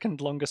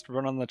second longest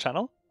run on the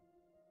channel.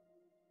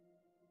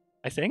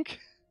 I think.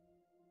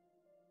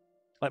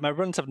 Like, my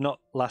runs have not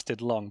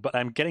lasted long, but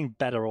I'm getting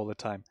better all the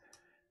time.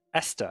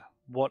 Esther.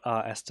 What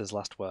are Esther's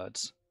last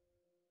words?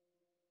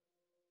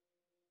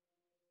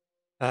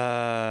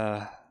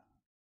 Darn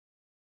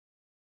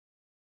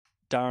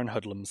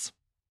hoodlums.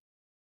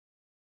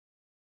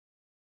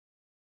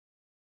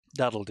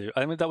 That'll do.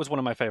 I mean, that was one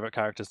of my favorite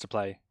characters to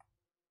play.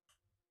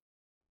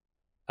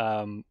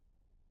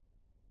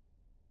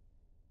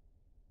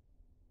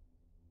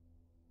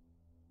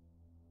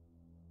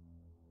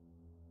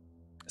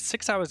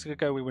 6 hours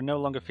ago, we were no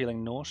longer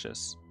feeling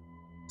nauseous.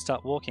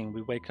 Start walking,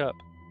 we wake up.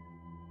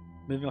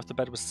 Moving off the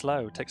bed was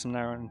slow. Take some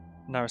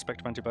narrow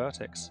spectrum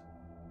antibiotics.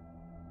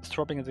 The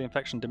throbbing of the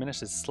infection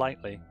diminishes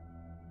slightly.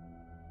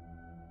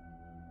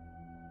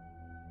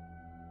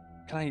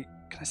 Can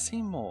I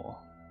see more?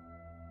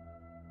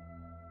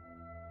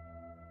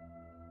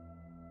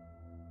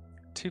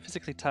 Too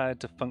physically tired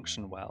to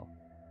function well.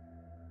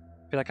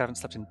 Feel like I haven't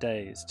slept in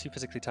days. Too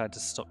physically tired to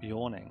stop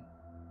yawning.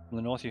 From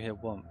the north you hear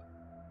whoomp.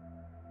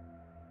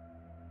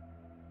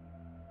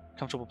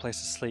 Comfortable place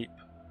to sleep.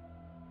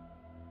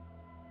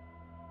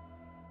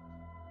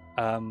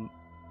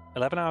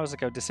 11 hours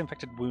ago,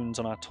 disinfected wounds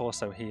on our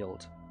torso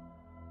healed.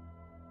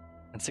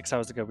 And 6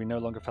 hours ago, we no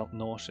longer felt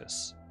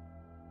nauseous.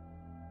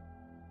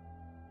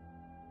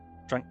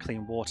 Drank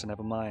clean water,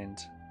 never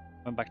mind.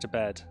 Went back to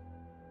bed.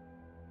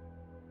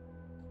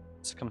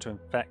 Succumbed to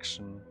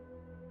infection.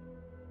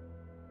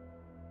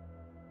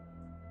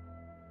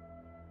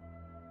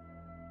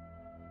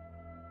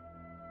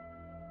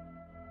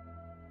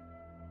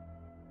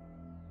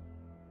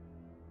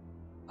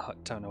 Oh, I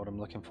don't know what I'm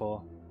looking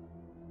for.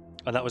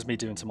 Oh, that was me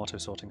doing some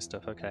auto-sorting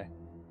stuff, okay.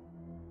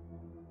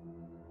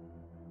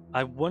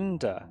 I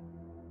wonder...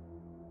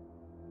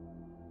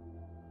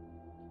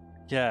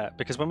 Yeah,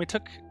 because when we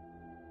took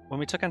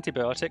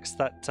antibiotics,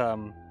 that...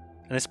 and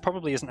this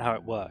probably isn't how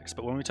it works,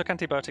 but when we took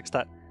antibiotics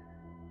that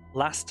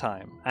last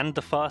time, and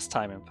the first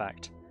time, in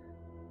fact,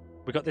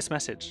 we got this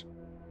message.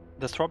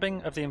 The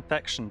throbbing of the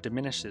infection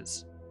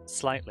diminishes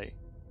slightly.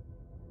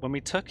 When we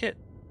took it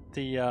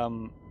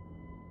the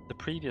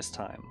previous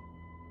time,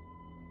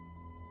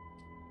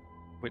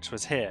 which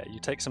was here, you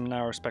take some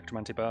narrow spectrum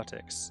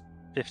antibiotics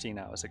 15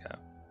 hours ago.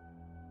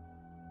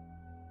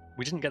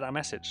 We didn't get that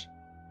message.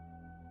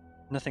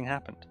 Nothing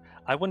happened.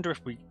 I wonder if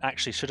we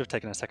actually should have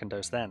taken a second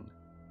dose then.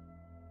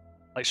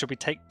 Like, should we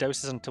take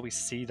doses until we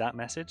see that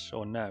message,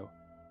 or no?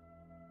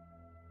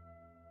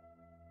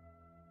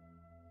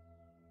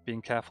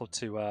 Being careful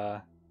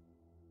to...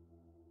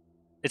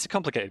 It's a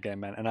complicated game,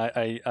 man, and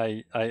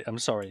I'm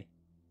sorry.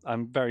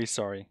 I'm very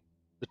sorry.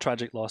 The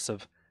tragic loss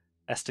of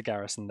Esther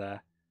Garrison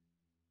there.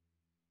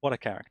 What a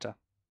character.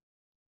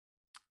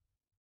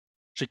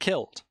 She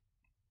killed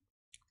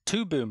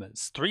 2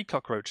 boomers, 3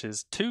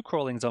 cockroaches, 2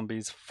 crawling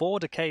zombies, 4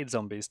 decayed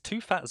zombies,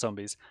 2 fat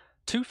zombies,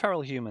 2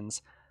 feral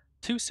humans,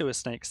 2 sewer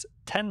snakes,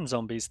 10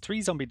 zombies,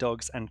 3 zombie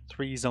dogs, and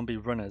 3 zombie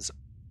runners.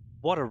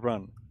 What a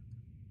run.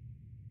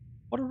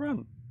 What a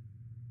run.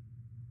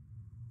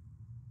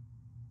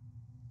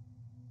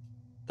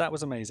 That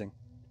was amazing.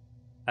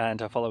 And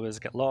her followers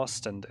get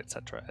lost, and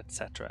etc.,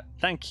 etc.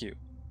 Thank you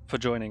for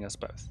joining us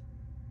both.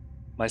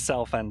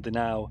 Myself and the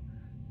now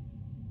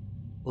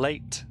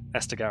late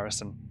Esther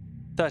Garrison,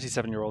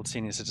 37-year-old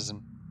senior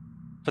citizen,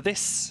 for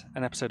this,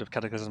 an episode of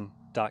Cataclysm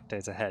Dark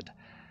Days Ahead.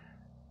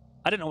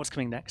 I don't know what's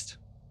coming next,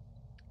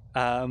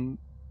 but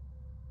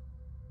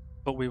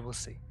we will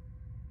see.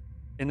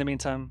 In the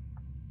meantime,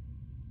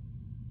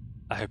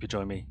 I hope you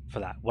join me for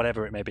that,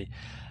 whatever it may be,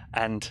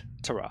 and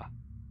ta-ra.